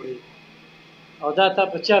څومره خوري او دا تا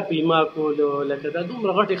په چا پیما کولو لکه دا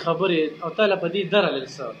دومره غټې خبرې او تا له په دې درلل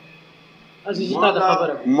څه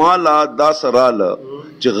ما لا دا سراله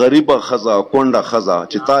چې غریبه ښځه کونډه ښځه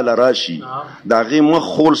چې تا له راشي د هغې مخ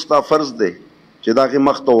خول ستا فرض دی چې د هغې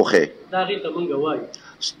مخ ته وښې د هغې ته مونږ وایو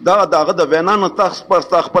دا د هغه د وینا نه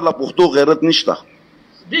ستا خپله پښتو غیرت نشته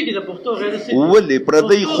ولې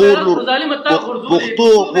پردی خور لور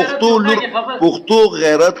پښتو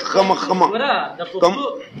غیرت خمه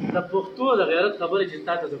د پښتو د غیرت خبرې چې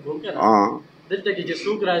تا ته زه کوم که دلته کې چې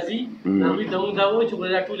څوک راځي هغوی ته مونږ دا وایو چې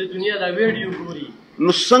دا ټوله دنیا دا ویډیو ګوري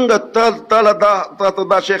نو څنګه تاله تا ته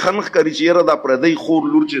دا شی ښه نه ښکاري چې یاره دا پردی خور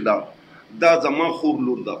لور چې ده دا زما خور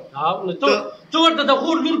لور ده ته ورته د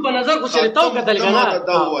خور لور په نظر خو چې تا وکتل که نه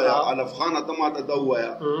دا ووایه الف خانه ته ماته دا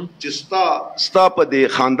ووایه چې ستا په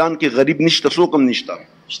دې خاندان کې غریب نشته څوک هم نشته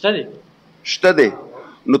شته دی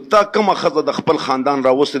نو تا کومه ښځه د خپل خاندان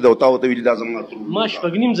راوستې ده او تا ورته ویلي دا زما ترور ما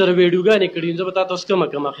 9.5 زره ویډیوګانې کړي زه به تا ته اوس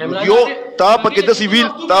کومه یو تا پکې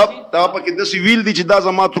داسې ویل دي چې دا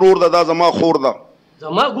زما ترور ده دا زما خور ده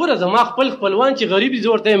ګوره زما خپل خپلوان چې غریب دي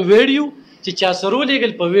زه ورته یم ویډیو چې چا سره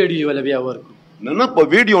ولېږل په ویډیو ولا بیا ورکړو نه په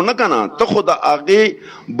ویډیو نه که نه ته خو د هغې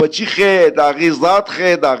بچي ښې د هغې ذات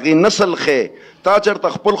ښې د هغې نسل ښې تا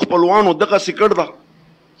چېرته خپل خپلوانو دغسې کړ ده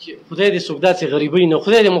خدای دې څوک داسې غریبۍ نه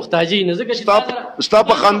خدای دې محتاجۍ نه ځکه چې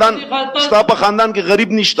ستا په خاندان کې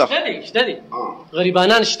غریب نشته شته دي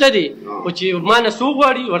غریبانان شته دي خو چې ما نه څوک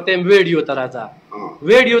غواړي ورته یم ویډیو ته راځه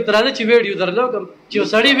ویډیو ته راځه چې ویډیو درلوږم چې یو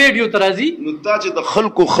سړی ویډیو ته راځي نو تا چې د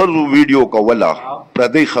خلکو ښځو ویډیو کوله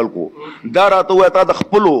پردی خلکو دا راته ووایه تا د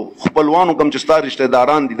خپلو خپلوانو کوم چې ستا رشته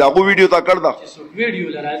داران دي د هغو ویډیو تا کړ ده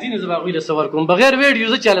ویډیو له راځي نو زه به هغوی له څه ورکوم بغیر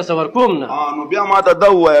ویډیو زه چا له څه ورکوم نه نو بیا ما ته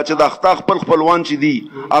دا ووایه چې دا خپل خپلوان چې دي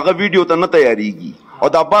هغه ویډیو ته نه تیاریږي او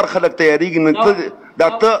دا بار خلک تیاریږي نه دا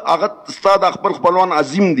ته هغه ستا د خپل خپلوان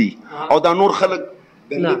عظیم دي او دا نور خلک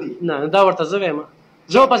نه دا ورته زه وایم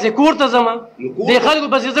زه پسې کور ته ځم دې خلکو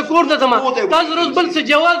پسې زه کور ته ځم تاسو روز بل څه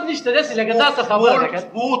جواز نشته داسې لکه دا څه خبره ده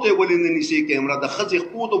خپو ته ولې نه نیسې کیمره د ښځې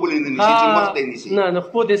خپو ته ولې نه نیسې چې مخ ته یې نیسې نه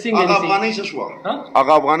خپو دې څنګه نیسې هغه افغانۍ څه شوه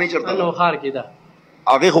هغه افغانۍ چېرته نو ښار کې ده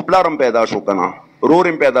هغې خو پلار هم پیدا شو که نه رور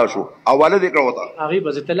هم پیدا شو حواله دې کړه ورته هغې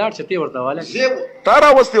به زه ته لاړ شه ته یې ورته حواله تا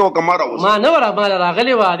راوستې وه که ما راوستې ما نه وه ماله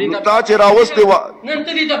راغلې وه تا چې راوستې وه نن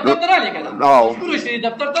ته دې دفتر ته رالې که نه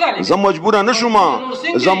دفتر ته رالې زه مجبوره نه شوم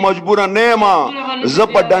زه مجبوره نه یم زه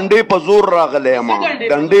په ډنډې په زور راغلی یم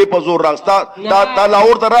ډنډې په زور تا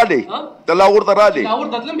لاهور ته رالې ته لاهور ته رالې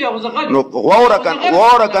نو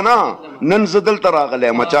واوره که نه نن زه دلته راغلی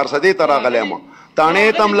یم 400 ته راغلی یم تانې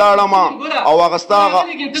ته م لاړم او هغه ستا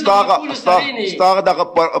دغه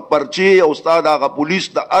پرچې او ستا دغه پولیس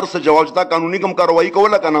د هر څه جواب چې تا قانوني کوم کاروایي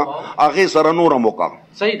کوله که نه هغې سره نور هم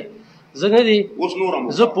وکړه صحیح ده زه نه دي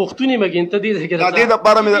زه پښتون یم ګین ته دې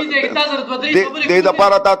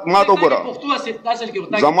دپاره تا ما ته وګوره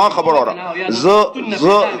زما خبره وره زه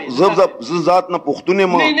ذات نه پښتون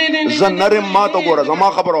یم زه نر یم ما ته وګوره زما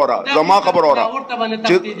خبره وره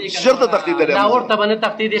چې چېرته تښتېدلی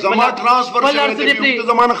زما ټرانسفر شوی دی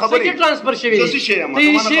زما نه خبرې زه څه شی یم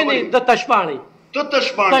د تشپاڼې ته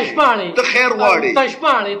تشپاڼې ته خیر غواړې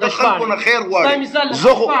د خلکو نه خیر غواړې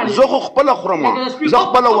زه خو خپله خورم زه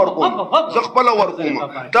خپله ورکوم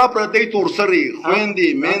تا پردی تورسرې خویندې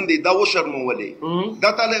میندې دا وشرمولې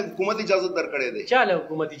دا تاله حکومت اجازه درکړی دی چا له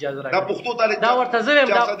حکومت اجازه راکړې دا پښتو تاله دا ورته زه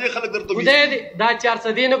وایم 400 خلک درته وایي دا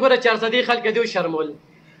 400 نه ګوره 400 خلک دې وشرمول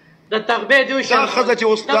د تغبې دې دا ښځه چې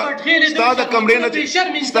ستا د کمرې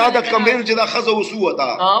نه چې دا ښځه اوس ووته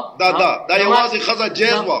دا یوازې ښځه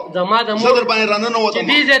جیز وه زه در باندې راننوتم چې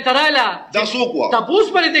دې ځای ته راله دا څوک وه تپوس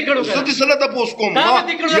پرې دې کړو زه دې سره تپوس کوم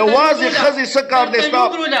یوازې ښځې څه کار دی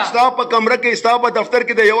ستا په کمره کې ستا په دفتر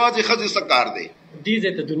کې د یوازې ښځې څه کار دی دې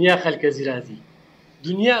ځای ته دنیا خلک ځي راځي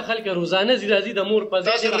دنیا خلک روزانه ځي راځي د مور په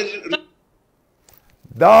ځای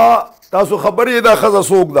دا تاسو خبر یې دا ښځه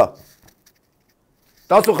څوک ده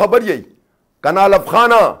تاسو خبر یې کنه الف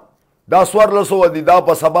خانه دا 1400 دي دا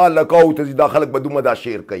په سبا لکاو ته دا خلک به دومره دا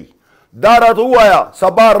شعر کوي دا راته ووایه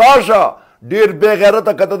سبا راشه ډېر بې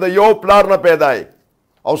غیرته که ته د یو پلار نه پیدا یې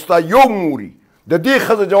او ستا یو موري د دې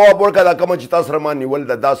ښځه جواب ورکړه دا کومه چې تا سره ما نیول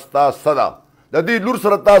ده دا ستا څه ده د دې لور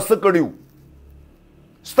سره تا څه کړي وو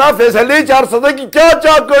ستا فیصلې 400 کې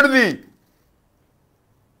چا کړ دي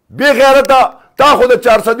بې غیرته تا خو د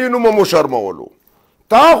 400 نوم مو شرمولو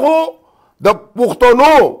تا خو د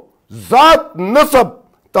پښتنو ذات نسب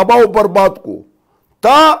تباہ و برباد کو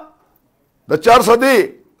تا د 400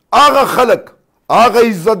 هغه خلک هغه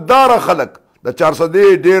عزتدار خلک د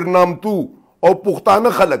 400 ډیر نامتو او پښتانه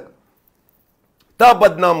خلک تا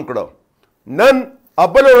بدنام کړه نن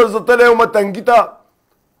ابل ورځ تللی وم تنګي ته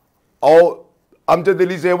او امجد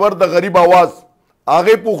علي زیور د غریب آواز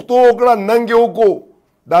هغې پښتو وکړه ننګ یې وکړو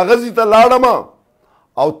د هغه ځي ته لاړم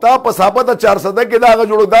او تا په ثابته 400 کې د هغه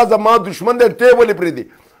جوړو دا زما دشمن دی ټی ولې پرېږدي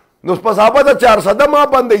نو په ثابته 400 ما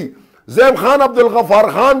بندوي زیم خان عبدالغفار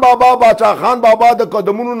خان بابا باچا خان بابا د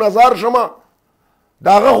قدمونو نظار شمه د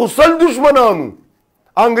هغه خو سل دشمنانو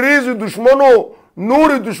انګریزي دشمنو نور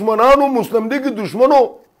دشمنانو مسلم لیګ دشمنو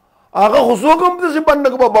هغه خو څوک هم داسې بند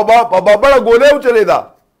نه په بابړه ګولۍ وچلېده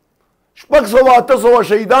 600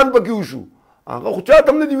 شهیدان پکې وشو هغه خو چاته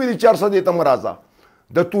هم نه دي ویلي 400 ته مه راځه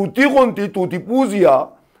د توتي غونتې توتي پوزیا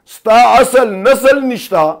ستا اصل نسل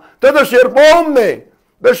نشته ته د شیرپاو هم نه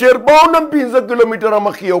د شیرپاو نه 15 کیلومتره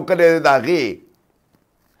مخکې یو کلی دی د هغې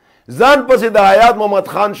ځان پسې د حیات محمد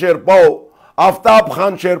خان شیرپاو آفتاب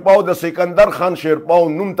خان شیرپاو د سکندر خان شیرپاو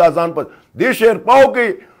نوم تا ځان پس دې شیرپاو کې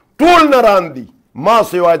ټول نران دي ما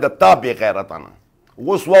سوای د تا بې غیرتانه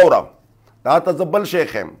اوس واوره دا ته زه بل شی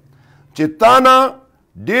ښیم چې تا نه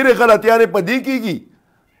ډېرې غلطیانې په دې کېږي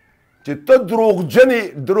چې ته دروغجن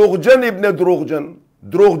ابن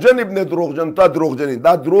دروغجن تا دروغجن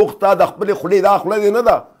دا دروغ تا د خپلې خولې دا خوله دې نه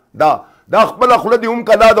ده دا خپله خوله دې هم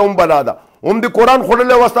کلا ده هم بلا ده هم د قرآن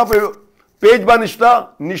خوړلی وستا په پیج باندې شته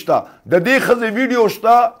نشته د دې ښځې ویډیو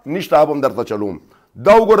شته نشته اب هم درته چلوم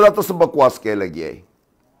دا وګوره دا ته څه بکواس کې لګیا یې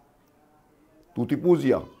توتي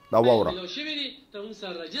پوزیا دا واوره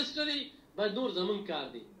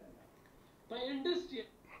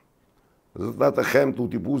زه تا ته ښیم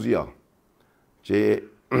توتي پوزیا چې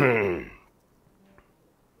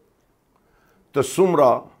ته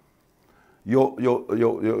څومره یو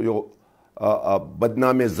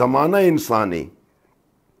بدنام زمانه انسان یې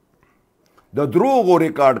د دروغو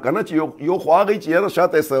ریکارډ کنه چې یو خو هغې چې یاره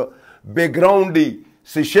شاته څه بیکګراونډ دی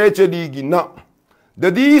څه شی چلیږي نه د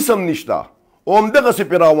دې اسم نشته او همدغسې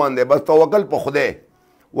پې روان دی بس توکل په خدای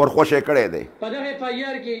ورخوشی کړی دی په دغه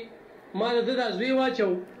FIR کې ما د ده دا زوی واچو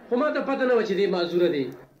خو ما ته پته نه وه چې دی معذوره دی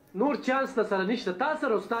نور چانس ته سره نشته تا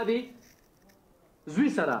سره او ستا دی زوی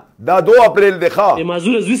سره دا 2 اپریل دی ښه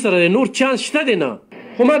معذوره زوی سره دی نور چانس شته دی نه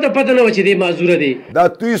خو ما ته پته نه وه چې دی معذوره دی دا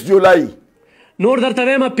 30 جولای نور درته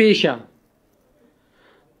وایم پیشه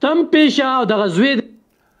تم پیشه او دغه زوی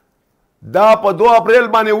دا په 2 اپریل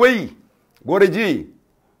باندې وایي ګورې جی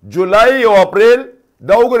جولای او اپریل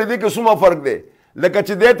دا وګورې دې کې څومره فرق دی لکه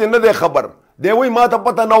چې دی ته نه دی خبر دی وایي ما ته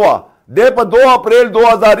پته نه وه دی په 2 اپریل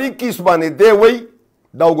 2021 باندې دی وایي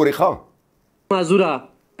دا وګورې ښه معذوره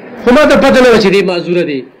خو ما ته پته نه وه چې دی معذوره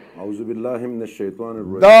دی اعوذ بالله من الشیطان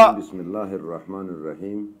الرجیم بسم الله الرحمن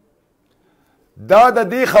الرحیم دا د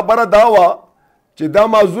دې خبره دا وه چې دا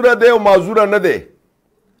معذوره دی او معذوره نه دی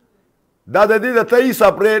دا د دې د 23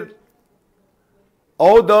 اپریل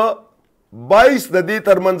او د 22 د دې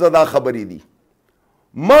ترمنځ دا خبرې دي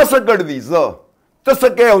ما څه کړ دي زه ته څه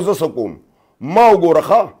کوې او زه څه کوم ما وګوره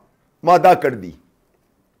ښه ما دا کړ دي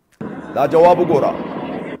دا جواب وګوره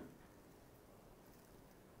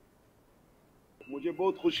मुझे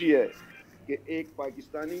बहुत खुशी है कि एक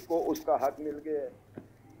पाकिस्तानी को उसका हक मिल गया है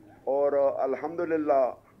और अल्हम्दुलिल्लाह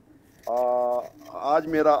आज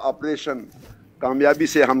मेरा ऑपरेशन कामयाबी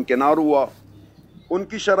से हमकिनार हुआ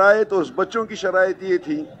उनकी शराइत और उस बच्चों की शराइत ये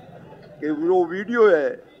थी कि वो वीडियो है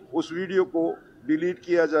उस वीडियो को डिलीट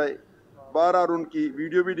किया जाए बार उनकी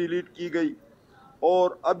वीडियो भी डिलीट की गई और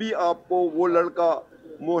अभी आपको वो लड़का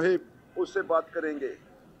मोहिब उससे बात करेंगे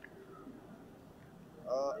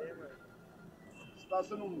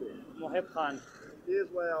मोहिब खान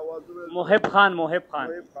मोहिब खान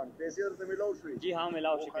पैसे से मिलाओ जी हाँ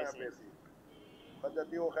मिलाओ पैसे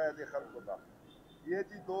बदती वो खैर खर्च होता ये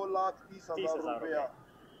थी 2,30,000 रुपया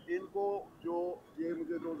इनको जो ये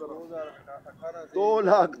मुझे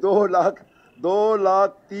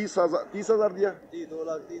 2,30,000 दिया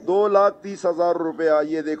 2,30,000 रुपया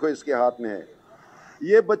ये देखो इसके हाथ में है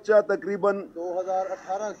ये बच्चा तकरीबन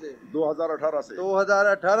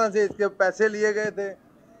 2018 से इसके पैसे लिए गए थे।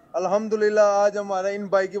 अल्हम्दुलिल्लाह आज हमारे इन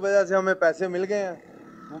भाई की वजह से हमें पैसे मिल गए हैं,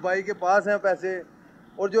 वो भाई के पास हैं पैसे।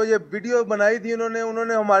 और जो ये वीडियो बनाई थी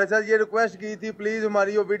उन्होंने हमारे साथ ये रिक्वेस्ट की थी प्लीज़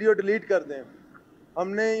हमारी वो वीडियो डिलीट कर दें।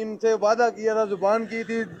 हमने इनसे वादा किया था, जुबान की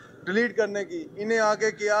थी डिलीट करने की, इन्हें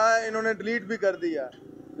आगे किया है, इन्होंने डिलीट भी कर दिया।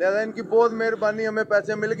 लिहाजा इनकी बहुत मेहरबानी, हमें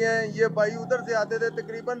पैसे मिल गए हैं। ये भाई उधर से आते थे,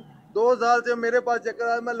 तकरीबन 2 साल से मेरे पास चक्कर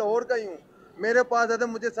आया। मैं लाहौर का ही हूँ, मेरे पास आते,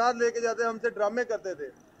 मुझे साथ लेके जाते, हमसे ड्रामे करते थे।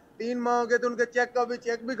 3 माह हो गए थे उनके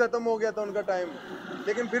चेक भी खत्म हो गया था उनका टाइम,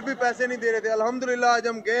 लेकिन फिर भी पैसे नहीं दे रहे थे। अल्हम्दुलिल्लाह आज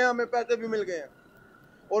हम गए, हमें पैसे भी मिल गए हैं।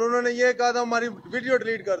 और उन्होंने ये कहा था हमारी वीडियो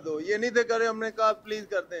डिलीट कर दो, ये नहीं थे करे, हमने कहा प्लीज़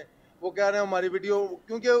करते हैं। वो कह रहे हैं हमारी वीडियो,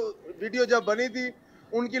 क्योंकि वीडियो जब बनी थी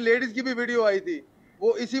उनकी लेडीज़ की भी वीडियो आई थी,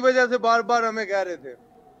 वो इसी वजह से बार बार हमें कह रहे थे।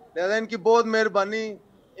 लिहाजा इनकी बहुत मेहरबानी,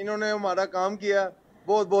 इन्होंने हमारा काम किया,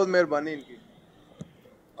 बहुत बहुत मेहरबानी इनकी।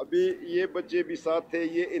 अभी ये बच्चे भी साथ थे,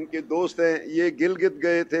 ये इनके दोस्त हैं। ये गिलगित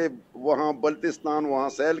गए थे, वहाँ बल्तिस्तान, वहाँ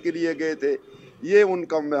सैल के लिए गए थे। ये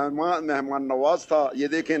उनका मेहमान नवाज था। ये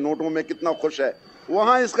देखें नोटों में कितना खुश है।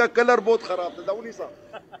 वहाँ इसका कलर बहुत ख़राब था दाऊनी साहब,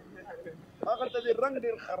 अगर तेरे रंग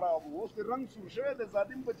देर खराब हो, उसके रंग सुरशे दे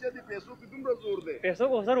जादिम बच्चे दे पैसों की तुम जोर दे पैसों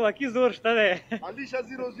को सर वाकई जोर शता है। अलीशा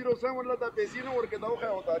 007 लता पैसे ना और के दाव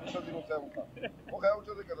खाया होता अलीशा 007 का वो खाया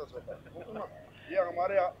उसे दे करता होता। ये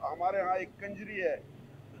हमारे यहाँ एक कंजरी है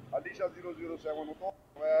अलीशा 007 तो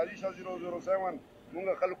अलीशा 007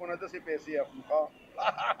 मुंगा खल को नद से पैसे है खा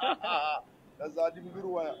जादिम भी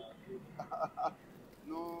रुआ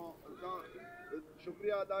नो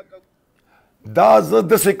शुक्रिया अदा कर दाज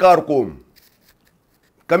दसे कार कोम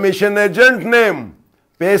कमीशन एजेंट नेम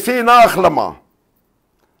पैसे ना अखलमा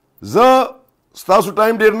ज स्तासु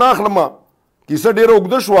टाइम डेर ना अखलमा किसा डेर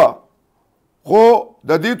उगदशवा खो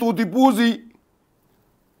ददी तूती पूजी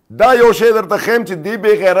दा यो शे दर तखेम च दी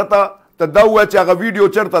बेगैरता त दा हुआ चागा वीडियो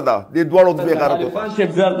चरता दा दे द्वारो बेगैरता فانشيب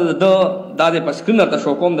زرد دا د پسکنر ته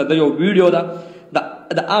شو کوم د یو ویډیو دا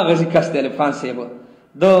هغه ځکه ستل فانشيب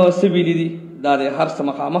د سبيلي دي دا د هر څه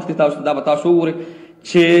مخامخ دي تاسو دا به تاسو وګورئ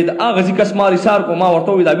چې د هغه ځکه سماري سار کو ما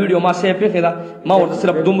ورته وی دا ویډیو ما سیف کړی دا ما ورته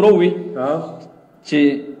صرف دومره وی چې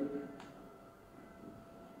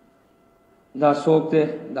دا څوک دی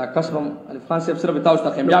دا قسم الفان صاحب صرف تاسو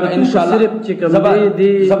ته بیا ان شاء الله صرف چې کوم دی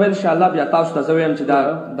زب ان شاء الله بیا تاسو ته زویم چې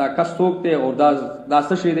دا کس څوک دی او دا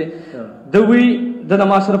څه شی دی د وی د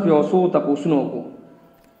ما صرف یو څو تاسو نو کو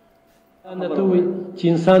نه ته وی چې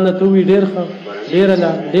انسان نه ته وی ډیر ښه ډیر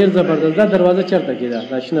لا ډیر زبردست دا دروازه چرته کیدا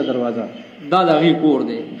دا شنه دروازه دا غي کور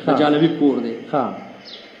دی جانبي کور دی ها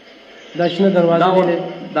دا شنه دروازه دی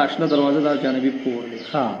دا شنه دروازه دا جانبي کور دی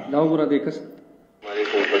ها دا وګوره د کس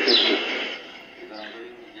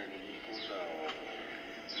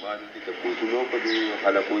پوتونو په دې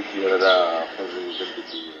خلکو چې دا خزو دلته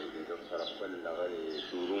کې د سره خپل هغه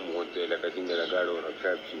شوروم غونډه لکه څنګه لګاړو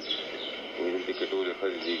رکاب شي دلته کې ټول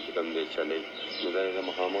خزې چې کوم دی چلای نو دا د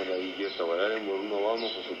مخامخ د ایجیر ته وایي مورونو وامو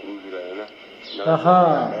خو سکروز راځي اها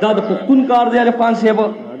دا د پښتون کار دی الفان صاحب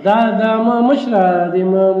دا ما مشره د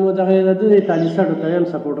ما دغه د تالیسړو ته هم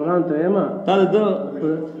سپورټران ته ما دا د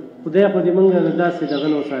خدای خو دې مونږ داسې دغه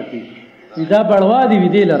نو ساتي دا بړوا دی وی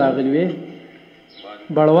دی لراغلی وی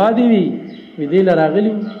بړوا دی وی دی لراغلی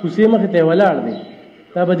کوسه مخ ته ولاړ دی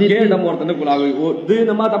دا به دې د مورته نه کولاوي او دې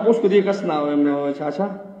نه ما تاسو کو دې کس نه چاچا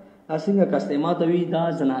اسنګه کسته ما ته وی دا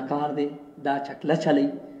زناکار دی دا چکله چلی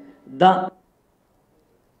دا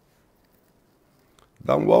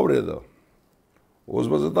دام واورې ده اوس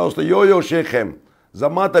به زه تاسو ته یو شیخ هم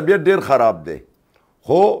زما طبیعت ډېر خراب دی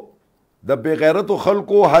خو د بېغیرتو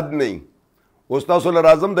خلکو حد نه اوس تاسو له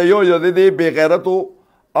راځم د یو د دې بېغیرتو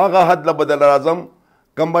هغه حد له بدل راځم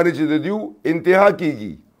کم باندې چې د دیو انتها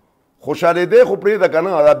کیږي خوشاله دی خو پرېږده که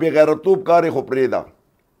نه دا بېغیرتوب کار یې خو پرېږده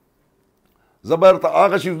زه به درته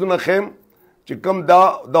هغه شیزونه ښیم چې کم دا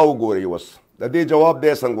وګورئ اوس د دې جواب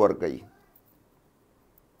دی څنګه ورکوي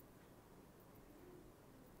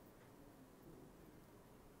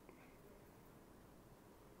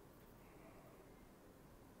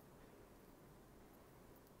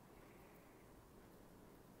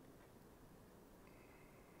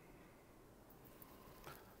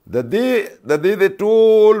د دې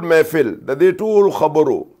ټول محفل د دې ټول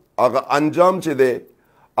خبرو هغه انجام چې دی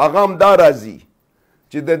هغه هم دا راځي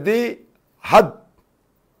چې د دې حد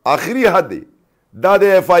آخري حد دی دا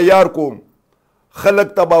د ایف آی آر کوم خلک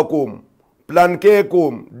تباه کوم پلانکې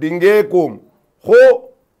کوم ډینګې کوم خو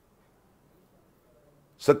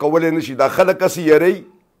څه کولی نه شي دا خلک هسې یری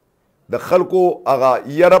د خلکو هغه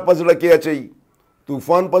یره په زړه کې اچوي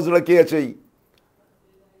طوفان په زړه کې اچوي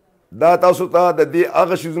دا تاسو ته د دې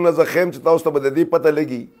هغه شیزونه زه ښیم چې تاسو ته به د دې پته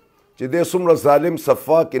لګي چې دی څومره ظالم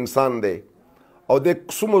صفاک انسان دی او دی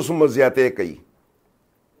څومره زیاتې کوي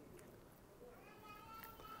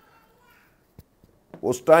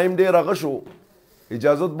اوس ټایم ډېر هغه شو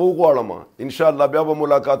اجازت به وغواړم انشاءالله بیا به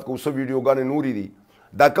ملاقات کوو څه ویډیوګانې نورې دي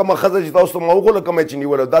دا کومه ښځه چې تاسو ته ما وښوله کومه چې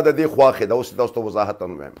نیوله دا د دې خواښې ده. اوس تاسو ته وضاحت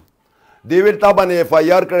هم وایم. دې ویل تا باندې اف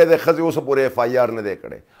آی آر کړی دی، ښځې اوسه پورې اف آی آر نه دی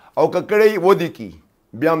کړی، او که کړی ودې کي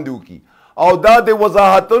بیا هم دې وکړي. او دا د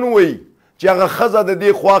وضاحتن وایي چې هغه ښځه د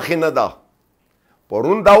دې خواښې نه ده.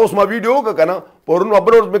 پرون دا اوس ما ویډیو وکړه که نه، پرون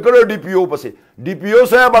بل ورځ مې کړی ډي پي او پسې. ډي پي او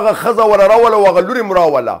صاحب هغه ښځه وله راوله او هغه لورې م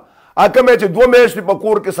راوله، هغه مې چې 2 میاشتې په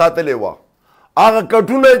کور کې ساتلې وه، هغه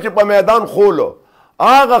کټونه چې په میدان خوله،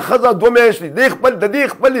 هغه ښځه 2 میاشتې د دې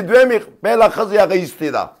خپلې دویمې پهله ښځې هغه ایستې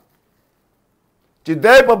ده چې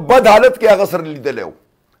دی په بد حالت کې هغه سره لیدلی و،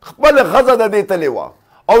 خپله ښځه د دې تلې وه،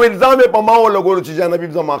 او الزام یې په ما ولګولو چې جان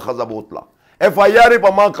حبیب زما ښځه بوتله، اف آی آر یې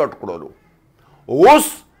په ما کټ کړلو. اوس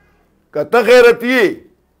که ته غیرت یې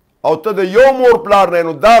او ته د یو مور پلار نه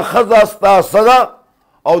نو دا ښځه ستا څه ده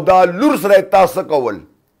او دا لور سره یې تا څه کول؟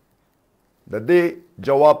 د دې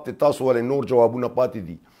جواب ته تاسو ولې نور جوابونه پاتې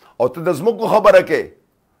دي. او ته د ځمکو خبره کې،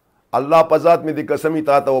 الله په ذات مې د قسمي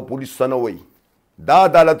تا ته و پولیس څه نه وایي. دا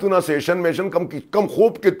عدالتونه سیشن میشن کم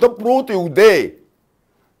خوب کې ته پروت یې دی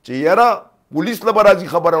چې یاره پولیس له به راځي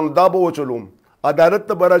خبره نو دا به وچلوم، عدالت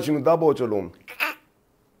ته به راشي نو دا به وچلوم.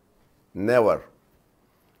 نیور.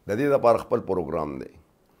 د دې لپاره خپل پروګرام دی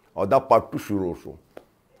او دا پارت 2 شروع شو.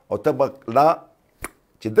 او ته به لا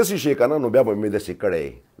چې داسې شي که نه نو بیا به مې داسې کړی.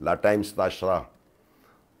 لا ټایم ستا شته،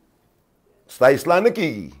 ستا اصلاح نه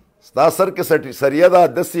کېږي، ستا سر کې سریه ده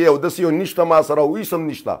داسې او داسې او نشته، ما سره ویس هم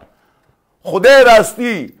نشته. خدای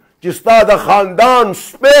راستی چې ستا د خاندان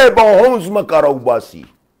سپی به هم ځمکه راوباسي.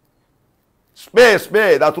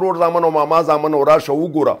 سپی دا ترور زامن او ماما زامن او راشه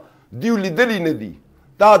وګوره، دیو لیدلی نه دي.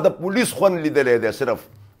 دا د پولیس خوند لیدلی دی، صرف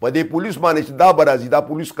په دې پولیس باندې چې دا به راځي، دا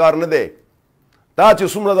پولیس کار نه دی. دا چې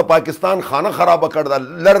څومره د پاکستان خانه خرابه کړ دا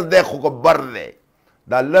لر دی خو کبر دی،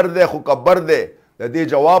 دا لر دی خو کبر دی. د دې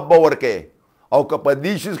جواب به ورکې. او که په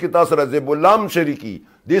دې شیز کې تا سره ضیب الله هم شریکي،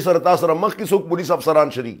 دې سره تا سره مخکې څوک پولیس افسران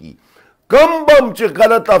شریکي، کم بم چې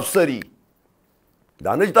غلط افسري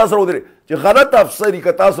دا نه چې تا سره ودرې چې غلط افسري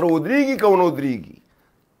که تا سره ودرېږي که ونه ودرېږي.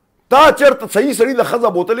 تا چېرته صحیح سړي له ښځه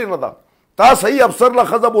بوتلې نه ده، تا صحیح افسر له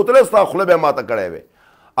ښځه بوتلی، ستا خوله بیا ماته کړی وی،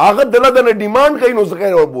 هغه دله دنه ډیمانډ کوي نو ځکه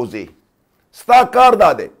یې وربوځې. ستا کار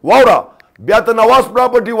دا دی. واوره بیا ته نواز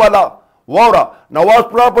پراپرټي والا، واوره نواز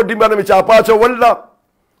پراپرټي باندې مې چاپه اچول ده،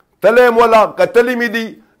 تلی م ولا کتلی مې دي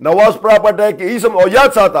نواز پراپرټی کې ایسم. او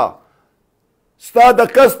یاد ساته ستا د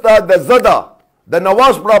کس ته د زده د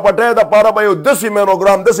نواز پراپرټی دپاره به یو داسې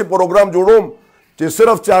مینوګرام داسې پروګرام جوړوم چې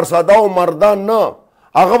صرف 400 او مردان نه،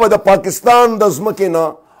 هغه به د پاکستان د ځمکې نه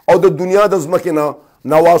او د دنیا د ځمکې نه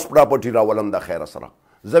نواز پراپرټي راولم د خیره سره.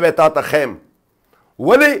 زه به تا ته خیم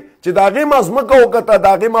ولې چې د هغې ما ځمکه وکته، د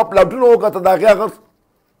هغې ما پلاټونه وکته، د هغې هغه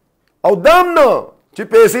او دام نه چې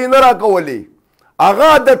پیسې نه راکولې، هغه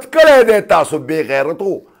عادت کړی دی تاسو بې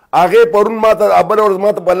غیرتو. هغې پرون ما ته بله ورځ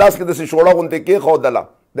ما ته په لاس کې داسې شوړه غوندې کېښودله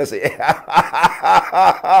داسې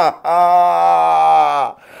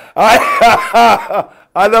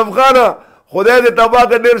علم خانه خدای دې تباه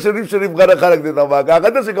کړه، ډېر شریف غره خلک دې تباه کړه. هغه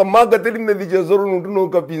داسې که ما کتلي نه دي چې 100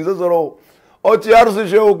 نوټونه که 500 او چې هر څه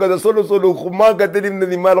شی وکړه د 100 خو ما کتلي نه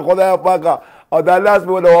دي. مال خدای پاکه او دا لاس مې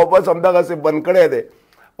وله واپس همدغسې بند کړی دی.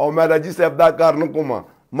 او ما حاجي صاحب دا کار نه کومه،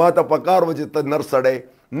 ما ته په کار و چې ته نر سړی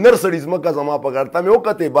نر سړي ځمکه زما په کار. ته مې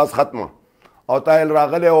وکتې بس ختمه او تا یې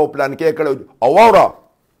راغلی او پلان کې کړی. او واوره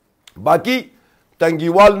باقي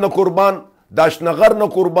تنګیوال نه قربان، داشنغر نه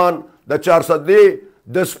قربان، د 400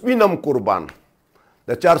 د سپینم قربان.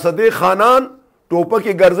 د 400 خانان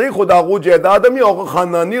ټوپکې ګرځئ خو د هغو جایداد هم هغه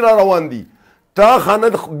خانداني را روان دي. تا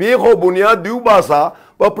خاند بیخ او بنیاد دیو باسا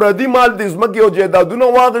په پردي مال د ځمکې او جایدادونه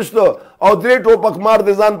واغېسته او 3 ټوپک مار د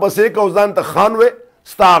ځان پسې که او ځان ته خان وې.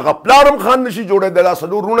 ستا هغه پلار هم خان نشي جوړېدی. دا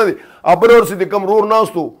 4 رونه دي، بل ورسې د کوم رور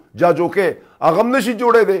ناستو جاجوکې هغه هم نشي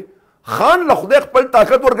جوړېدی. خان له خدای خپل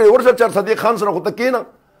طاقت ورکړي. ورشه 400 خان سره خو ته کښېنه،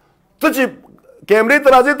 ته چې کیمرې ته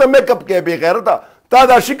راځې ته میک اپ کوې بې غیرته. تا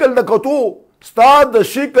دا شکل د کتو ستا د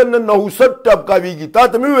شکل نه 900 ټپکاویږي. تا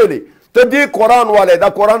ته مې ویلې ته دې قرآن والی، دا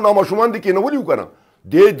قرآن ناماشومان دي کېنولي و که نه،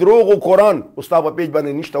 دې دروغو قرآن ستا په پیج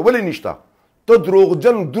باندې نشته. ولې نشته؟ ته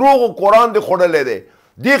دروغجن دروغو قرآن دې خوړلی دی.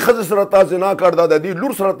 دې ښځې سره تا زنا کړده، د دې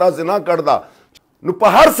لور سره تا زنا کړده، نو په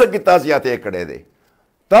هر څه کې تا زیاتی کړی دی.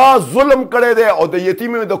 تا ظلم کړی دی او د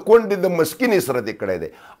یتیمې د کونډې د مسکینې سره دې کړی دی.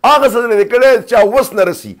 هغه څه دې کړی دی چا وس نه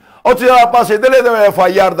رسي او چې پاسېدلی دی اف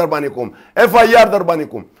آی آر در باندې کوم، اف آی آر در باندې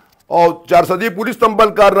کوم. او 400 پولیس ته هم بل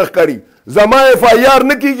کار نه ښکاري. زما اف آی آر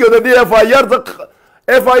نه کېږي او د دې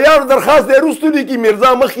اف آی آر درخواست دی وروستو لیکي،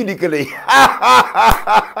 میرزا مخکې لیکلی.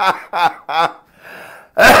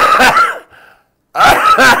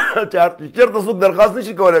 چېرته څوک درخواست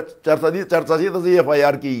نشي کولی 400 ته اف آی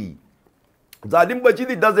آر کېږي. ظالم بچي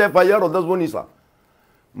دي 10 اف آی آر او 10 ونیسه.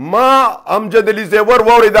 ما امجد علي زیور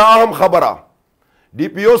واوري دا اهم خبره ډي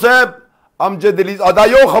پي او صاحب امجد علي ادا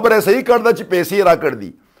یو خبره صحیح کړ دا چې پیسې را کړ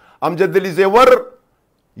دي امجد علي زیور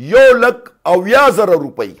 1,80,000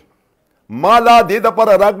 روپۍ مالا دې د پر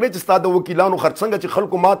راغلی چې ستاسو وکیلانو خرڅ څنګه چې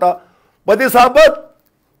خلکو ماته په دې ثابت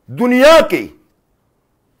دنیا کې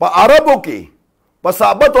په عربو کې په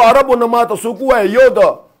ثابت عربو نه ماته څوک وایي یو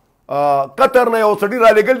د قطر نه یو سړي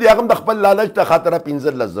را لېږل دي هغه هم د خپل لالچ ته خاطره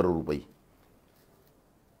 15,000 روپۍ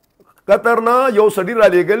قطر نه یو سړي را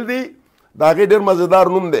لېږل دي د هغې ډېر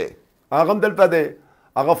مزیدار نوم دی هغه هم دلته دی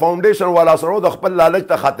هغه فاونډیشن والا سره د خپل لالچ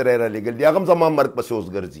ته خاطره یې را لېږل دي هغه هم زما مرګ پسې اوس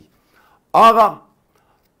ګرځي هغه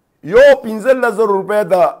یو 15,000 روپۍ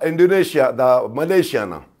د انډونیشیا د ملیشیا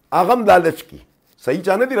نه هغه هم لالچ کی صحیح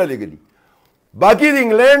چا نه دي را لېږلي باقي د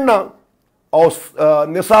انګلینډ نه او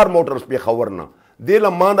نثار موټرز پېښور نه دې له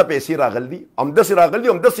ما نه پیسې راغلي دي همداسې راغلي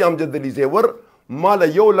دي همداسې امجد علي زیور ما له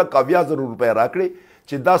 1,80,000 روپۍ راکړې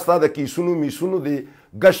چې دا ستا د کیسونو میسونو د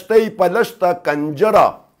ګشتۍ پلشته کنجره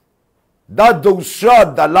دا دوسه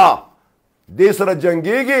دلا دې سره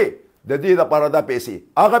جنګېږي د دې دپاره دا پیسې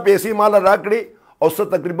هغه پیسې ما له راکړې او څه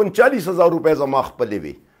تقریبا 40,000 روپۍ زما خپلې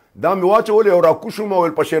وې دا مې واچولې او راکوشو مې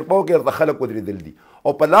ویل په شیرپاو کې ورته خلک ودرېدل دي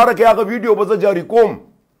او په لاره کې هغه ویډیو به زه جاري کوم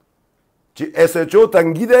چې ایس ایچ او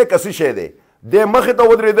تنګي دی که څه شی دی دې مخې ته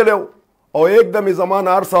ودرېدلی او یکدم یې زما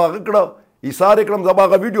نه هر څه هغه کړه ایثار یې کړم زما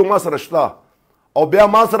هغه ویډیو ما سره شته او بیا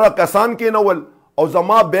ما سره کسان کېنول او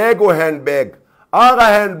زما بیگ او هینډ بیگ هغه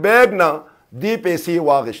هینډ بیگ نه دې پیسې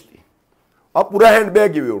واغېشتې او پوره هینډ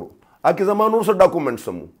بیگ یې ویوړو هغه کې زما نور څه ډاکومنټس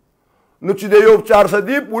هم نو چې د یو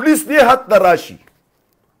 400 پولیس دې حد ته راشي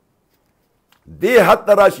دې حد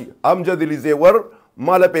ته راشي امجد علي زیور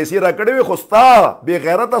ماله پیسې را کړې وې خو ستا بې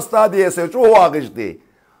غیرته ستا د ایس ایچ او واغېشتې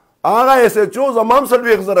هغه ایس ایچ او زما هم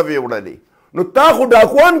 40,000 ویوړلې نو تا خو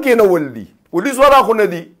ډاکوان کېنول دي پولیس والا خو نه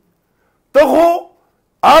دي ته خو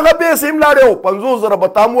هغه پیسې هم لاړې 50,000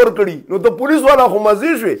 به تا هم ورکړي نو د پولیس والا خو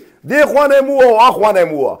مزې شوې دې خوا نه یې مو او هغه خوا نه یې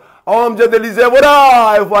مو او امجد علي زیور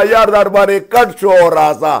اف آی آر در باندې کټ شو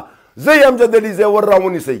راځه زه یې امجد علي زیور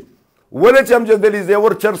راونیسئ ولې چې امجد علي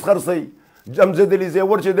زیور چرس خرڅوي امجد علي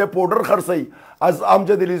زیور چې دی پوډر خرڅوي از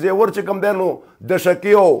امجد علي زیور چې کوم دی نو د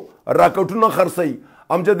شکیو راکټونه خرڅوي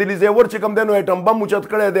امجد علي زیور چې کوم دی نو ایټم بم اوچت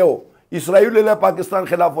کړی دی اسرائیل له پاکستان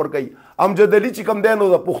خلاف ورکوي امجد علي چې کوم دی نو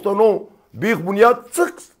د پښتنو بیخ بنیاد څه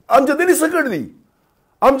امجد علي څه کړ دي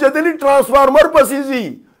امجد علي ټرانسفارمر پسې ځي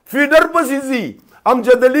فیډر پسې ځي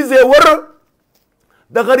امجد علي زیور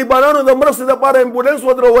د غریبانو د مرستې دپاره امبولانس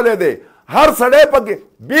ودرولی دی هر سړی پکې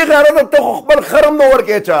بې غیرته ته خو خپل خرم نه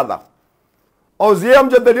ورکوې چا ته او زه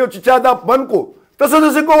امجد علي چې چا دا بند کو ته څه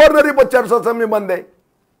داسې ګورنر په 400 مې بند دی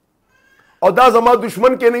او دا زما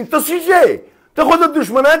دشمن کې نه ته څه شی ته خو د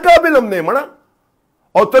دشمنۍ قابل هم نه مړه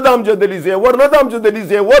او ته د امجد علي زیور نه د امجد علي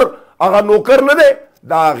زیور هغه نوکر نه دی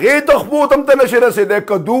د هغې تخبو ته هم ته نشې رسېدی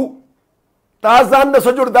کدو تا ځان نه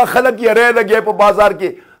څه جوړ دا خلک یری لګیا په بازار کې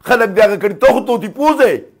خلک دی هغه کړي ته خو توتي پوز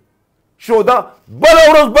دی شو دا بله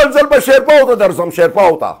ورځ بل ځل به شیرپاو ته درځم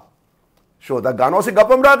شیرپاو ته شو دا ګانو سې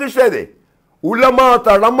ګپ هم راغېشتی دی علما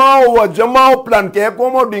تړما وجما پلان کې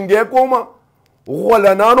کوم ډینګې کوم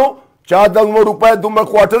غولنانو چا د 2 روپۍ دومره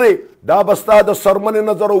کوارټرې دا به ستا د سرمنې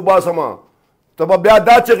نظر وباسمه ته به بیا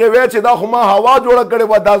دا چغې وې چې دا خو ما هوا جوړه کړې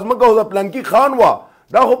وه دا ځمکه خو د پلانکي خان وه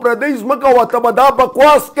دا خو پردۍ ځمکه وه ته به دا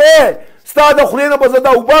بکواس کې ستا د خولې نه به زه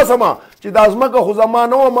دا وباسمه چې دا ځمکه خو زما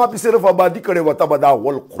نه وه ما پې صرف آبادي کړې وه ته به دا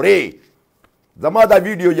غول خورې زما دا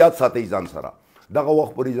ویډیو یاد ساتئ ځان سره دغه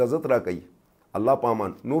وخت پر اجازت راکوي الله په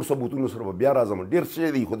امان نور ثبوتونو سره به بیا راځم ډېر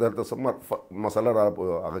څه دي خو درته مسله را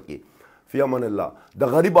هغه کې فی امان الله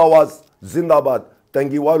د غریب آواز زنده باد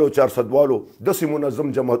تنګیوالو 400 والو داسې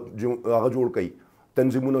منظم هغه جوړ کوي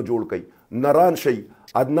تنظیمونه جوړ کوي نران شي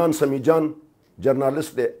عدنان سمیجان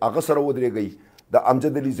جرنالست دی هغه سره ودرېږئ د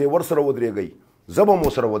امجد علي زیور سره ودرېږئ زه به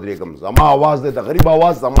مو سره ودرېږم زما آواز دی د غریب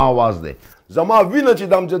آواز زما آواز دی زما وینه چې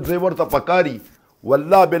د امجد زیور ته پکاري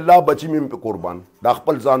والله بالله بچي مې پې قربان دا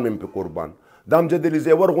خپل ځان مې پې قربان د امجد علي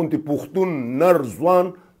زیور غوندې پښتون نر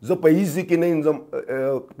ځوان زه په هیڅ کې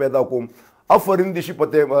نه پیدا کوم افرین دي شي په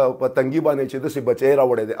تنګي باندې چې داسې بچی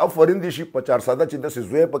راوړی دی افرین دي شي په 400 چې داسې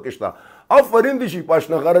زوی پکې شته افرین دي شي په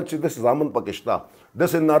اشنغرت چې داسې زامن پکې شته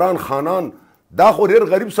داسې نران خانان دا خو ډېر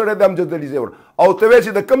غریب سړی دی امجد علي زیور او ته وایې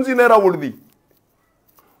چې د کوم ځای نه راوړ دي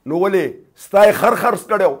نو ولې ستا یې خرڅ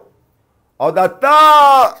کړی او دا تا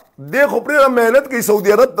دې خو پرېږده محنت کوي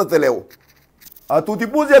سعودي عرب ته تللی و توتي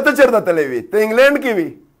پوز یې ته چېرته تللی وې ته انګلینډ کې وې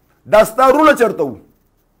دا ستا رونه چېرته وو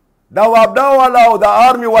دا وابدا والا او دا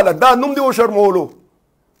آرمی والا دا نوم دی وشرمولو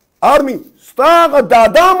آرمی ستا هغه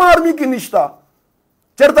دادام آرمی کې نشته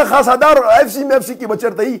چېرته خاصادار اف سی کې به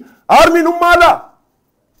چېرته وي آرمی نوم ماله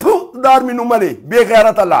دار مې نوملې بې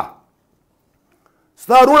غیرت الله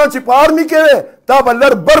ستا رونه چې په آرمي کې دی تا به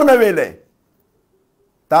لر بر نه ویلی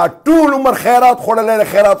تا ټول عمر خیرات خوړلی دی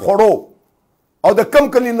خیرات خوړو او د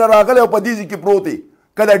کم کلي نه راغلی او په دې ځای کې پروت دی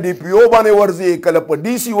کله ډي پي او باندې ورځي کله په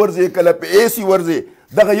ډي سي ورځي کله په اے سي ورځي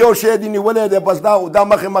دغه یو شی دی نیولی دی بس دا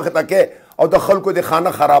مخې مخې ته کې او د خلکو د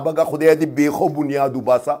خانه خرابه که خدای دې بیخو بنیاد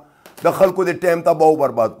وباسه د خلکو د ټایم تباہ و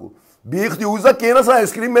برباد کو بیخ دی وزه کېنسه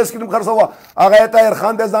آیسکریم آیسکریم خرڅوه هغه یې طاهر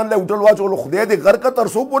خان دی ځان له هوټل واچولو خدای دې غر که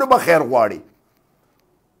تر څو پورې به خیر غواړي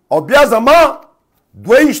او بیا زما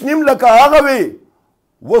 2.5 لکه هغه وي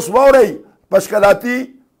اوس واورئ پشکلاتي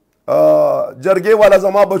جرګې والا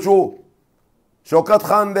زما بچو شوکت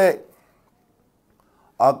خان دی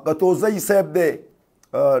قطوزی صاحب دی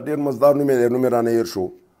ډېر مزدار نوم یې رانه هېر شو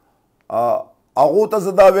هغو ته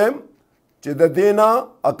زه دا ویم چې د دې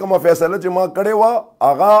نه کومه فیصله چې ما کړې وه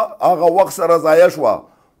هغه وخت سره ضایع شوه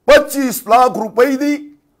 25 लाख روپۍ دي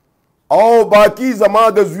او باقي زما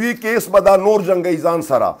د زوی کیس به دا نور جنګی ځان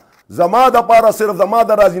سره زما دپاره صرف زما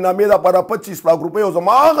د راضینامې دپاره 25 लाख روپۍ او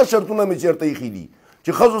زما هغه شرطونه مې چېرته ایښي دي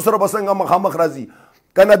چې ښځو سره به څنګه مخامخ راځي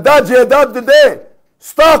که نه دا جایداد د دی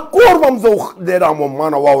ستا کور به هم زه دیرامم ما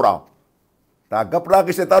نه واوره تا ګپ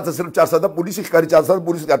راغېشتی تا ته صرف 400 پولیس ښکاري 400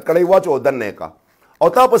 پولیس اټکړی واچو دننه یې کا او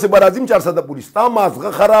تا پسې به راځي 400 پولیس تا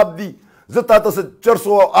مازغه خراب دي زه تا ته څه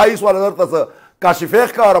چرسو آیس والا درته څه کاشفې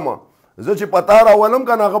ښکارم زه چې پتا راولم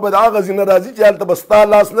که نه هغه به د هغه ځای نه راځي چې هلته به ستا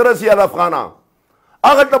لاس نه رسي افغانه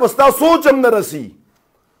هغلته به ستا سوچ هم نه رسي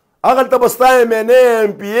هغلته به ستا ایم این اے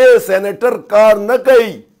ایم پی اے سینیټر کار نه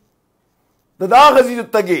کوي د هغه ځای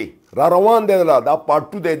تګې را روان دی دا پارټ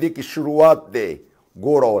 2 دی دې کې شروعات دی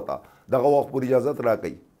ګوره ورته دغه وخت پورې اجازت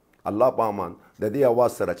راکوي الله په امان د دې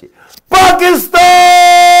اواز سره چې پاکستان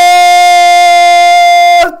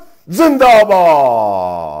زنده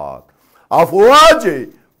باد افواج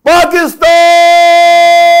پاکستان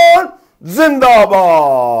زنده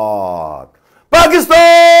باد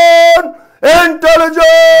پاکستان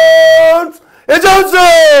انټيليجنس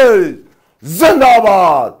ایجنسی زنده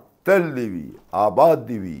باد تل دی وي آباد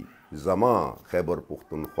دی وي زما خیبر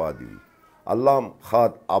پختونخوا دی وي الله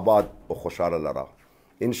خاد آباد او خوشاله لرا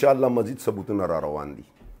ان شاء الله مزید ثبوتونه را روان دي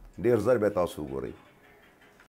ډیر زر به تاسو ګورئ